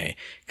pain away.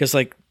 Because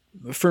like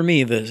for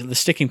me, the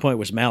sticking point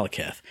was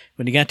Malekith.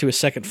 When you got to his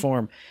second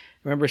form,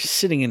 I remember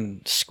sitting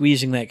and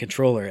squeezing that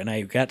controller, and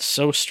I got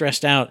so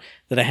stressed out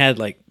that I had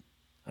like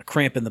a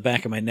cramp in the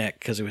back of my neck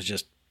because it was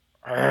just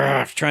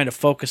trying to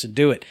focus and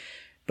do it.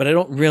 But I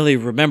don't really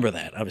remember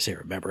that. Obviously, I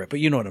remember it, but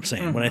you know what I'm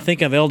saying. When I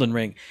think of Elden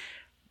Ring,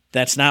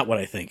 that's not what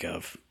I think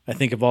of. I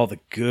think of all the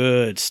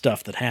good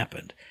stuff that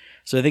happened.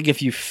 So I think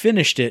if you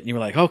finished it and you were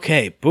like,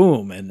 okay,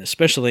 boom, and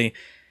especially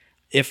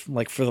if,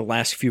 like, for the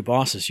last few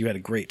bosses, you had a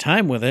great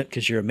time with it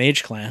because you're a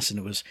mage class and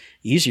it was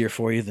easier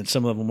for you than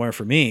some of them were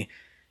for me,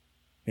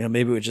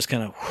 maybe it would just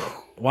kind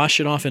of wash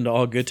it off into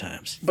all good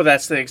times. But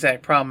that's the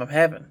exact problem I'm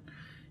having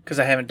because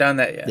I haven't done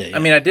that yet. Yeah. I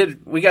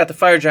mean, we got the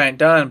Fire Giant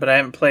done, but I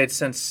haven't played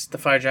since the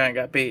Fire Giant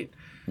got beat.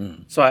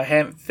 So I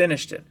haven't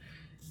finished it.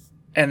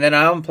 And then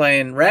I'm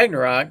playing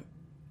Ragnarok,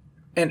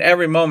 And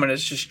every moment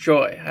is just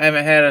joy. I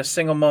haven't had a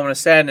single moment of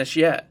sadness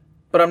yet,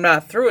 but I'm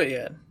not through it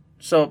yet.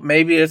 So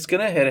maybe it's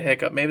going to hit a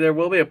hiccup. Maybe there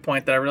will be a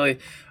point that really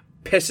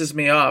pisses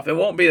me off. It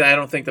won't be that I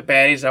don't think the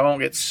baddies, I won't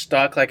get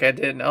stuck like I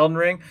did in Elden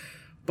Ring.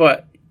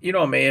 But you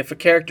know me, if a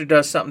character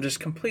does something just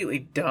completely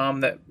dumb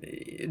that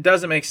it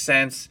doesn't make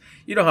sense,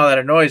 you know how that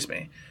annoys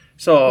me.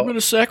 So I'm going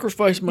to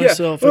sacrifice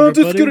myself. I'm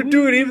just going to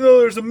do it even though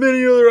there's a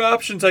many other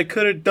options I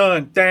could have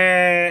done.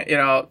 Dang, you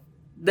know,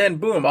 then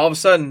boom, all of a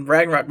sudden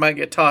Ragnarok might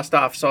get tossed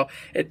off. So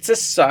it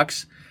just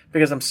sucks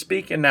because I'm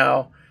speaking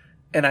now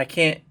and I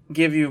can't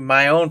give you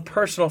my own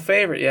personal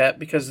favorite yet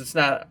because it's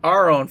not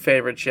our own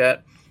favorites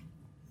yet.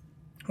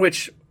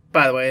 Which,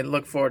 by the way,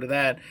 look forward to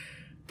that.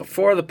 But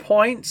for the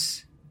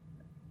points,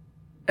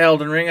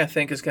 Elden Ring, I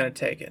think, is going to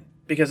take it.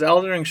 Because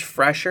Elden Ring's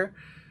fresher.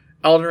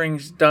 Elden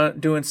Ring's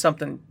doing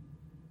something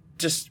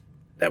just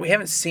that we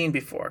haven't seen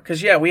before.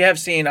 Because, yeah, we have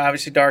seen,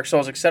 obviously, Dark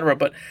Souls, etc.,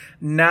 but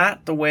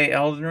not the way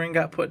Elden Ring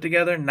got put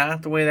together,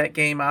 not the way that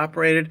game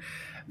operated.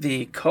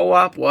 The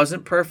co-op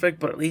wasn't perfect,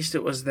 but at least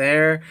it was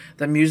there.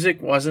 The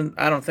music wasn't,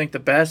 I don't think, the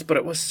best, but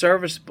it was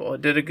serviceable.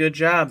 It did a good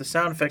job. The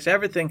sound effects,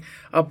 everything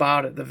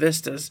about it, the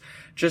vistas,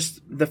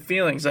 just the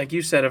feelings, like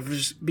you said, of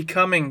just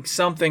becoming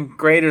something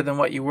greater than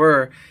what you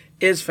were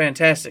is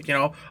fantastic. You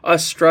know,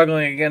 us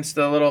struggling against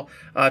the little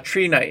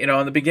tree knight, you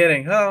know, in the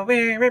beginning,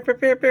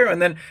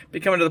 and then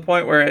becoming to the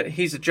point where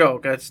he's a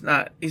joke. It's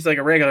not, he's like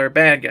a regular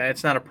bad guy.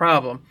 It's not a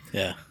problem.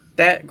 Yeah.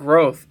 That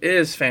growth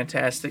is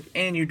fantastic,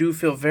 and you do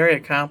feel very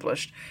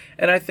accomplished.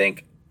 And I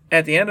think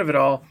at the end of it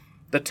all,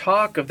 the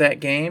talk of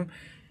that game,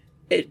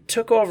 it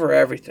took over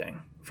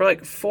everything for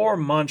like 4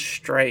 months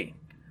straight.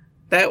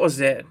 That was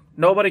it.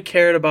 Nobody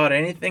cared about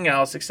anything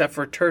else except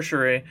for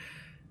tertiary,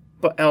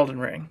 but Elden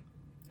Ring.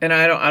 And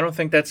I don't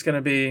think that's going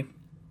to be,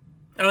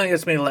 I don't think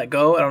it's going to let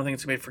go. I don't think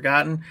it's going to be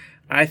forgotten.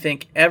 I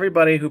think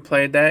everybody who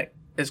played that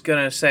is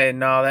going to say,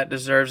 no, that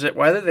deserves it,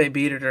 whether they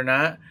beat it or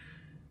not,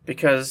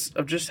 because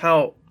of just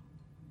how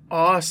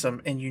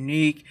awesome and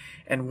unique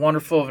and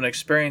wonderful of an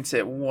experience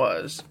it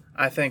was.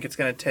 I think it's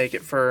going to take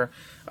it for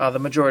the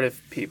majority of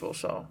people.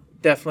 So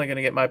definitely going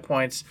to get my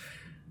points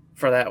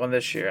for that one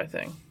this year, I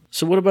think.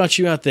 So what about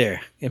you out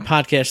there in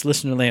podcast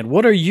listener land?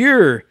 What are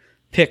your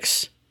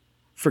picks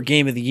for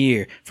Game of the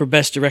Year, for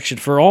Best Direction,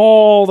 for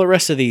all the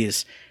rest of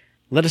these?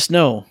 Let us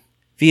know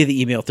via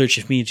the email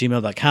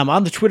thirdshiftme@gmail.com,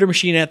 on the Twitter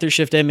machine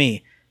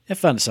 @thirdshiftme, and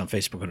find us on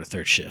Facebook under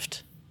Third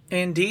Shift.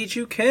 Indeed,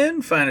 you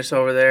can find us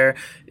over there.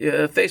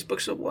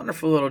 Facebook's a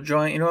wonderful little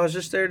joint. You know, I was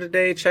just there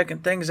today checking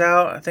things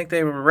out. I think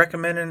they were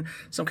recommending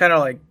some kind of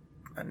like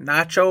a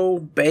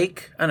nacho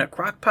bake in a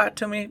crock pot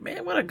to me.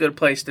 Man, what a good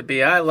place to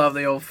be. I love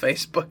the old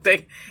Facebook.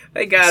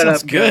 They got it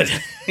up good.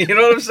 You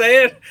know what I'm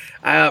saying?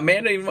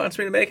 Amanda even wants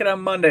me to make it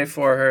on Monday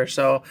for her.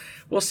 So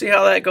we'll see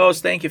how that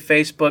goes. Thank you,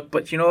 Facebook.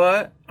 But you know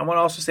what? I want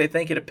to also say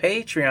thank you to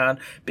Patreon,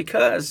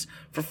 because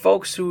for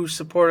folks who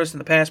support us in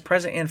the past,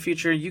 present, and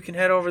future, you can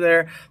head over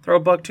there, throw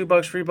 $1, $2,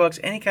 $3,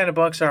 any kind of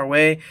bucks our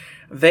way.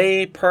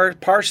 They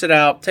parse it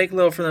out, take a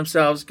little for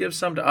themselves, give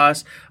some to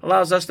us,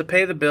 allows us to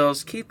pay the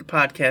bills, keep the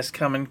podcast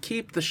coming,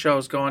 keep the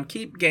shows going,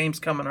 keep games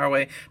coming our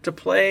way, to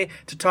play,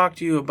 to talk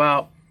to you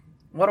about.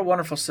 What a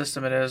wonderful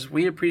system it is.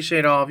 We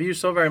appreciate all of you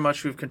so very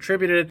much who've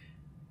contributed.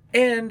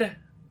 And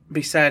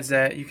besides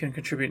that, you can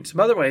contribute in some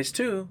other ways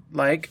too,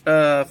 like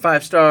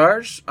 5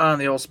 stars on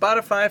the old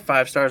Spotify,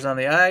 5 stars on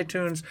the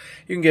iTunes.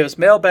 You can give us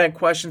mailbag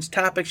questions,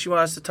 topics you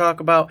want us to talk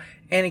about,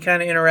 any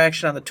kind of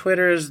interaction on the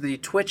Twitters, the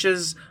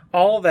Twitches,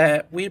 all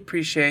that we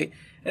appreciate,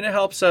 and it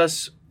helps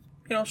us,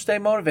 you know, stay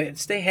motivated,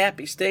 stay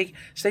happy, stay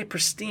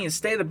pristine,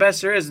 stay the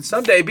best there is, and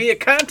someday be a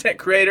content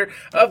creator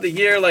of the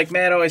year, like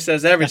Matt always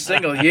says every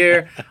single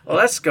year.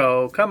 Let's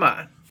go. Come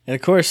on. And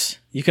of course,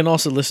 you can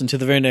also listen to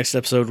the very next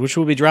episode, which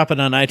will be dropping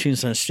on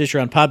iTunes, on Stitcher,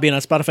 on Podbean,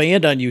 on Spotify,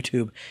 and on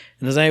YouTube.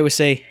 And as I always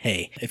say,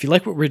 hey, if you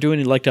like what we're doing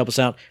and you'd like to help us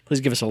out, please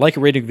give us a like, a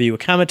rating, review, a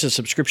comment, a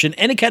subscription,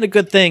 any kind of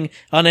good thing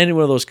on any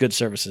one of those good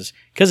services,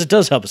 because it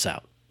does help us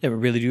out. And we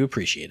really do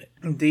appreciate it.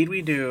 Indeed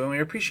we do. And we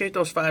appreciate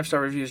those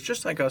 5-star reviews,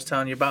 just like I was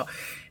telling you about.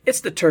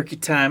 It's the turkey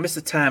time. It's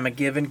the time of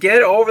giving.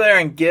 Get over there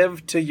and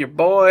give to your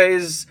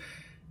boys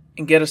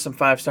and get us some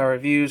 5-star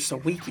reviews so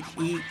we can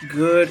eat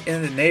good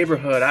in the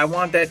neighborhood. I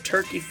want that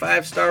turkey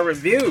 5-star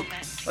review.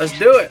 Let's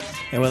do it.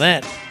 And with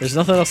that, there's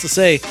nothing else to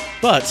say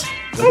but...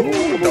 For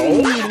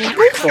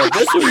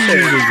this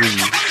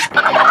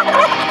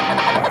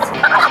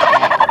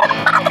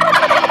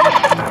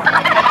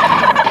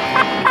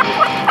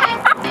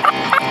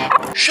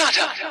Shut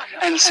up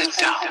and sit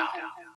down.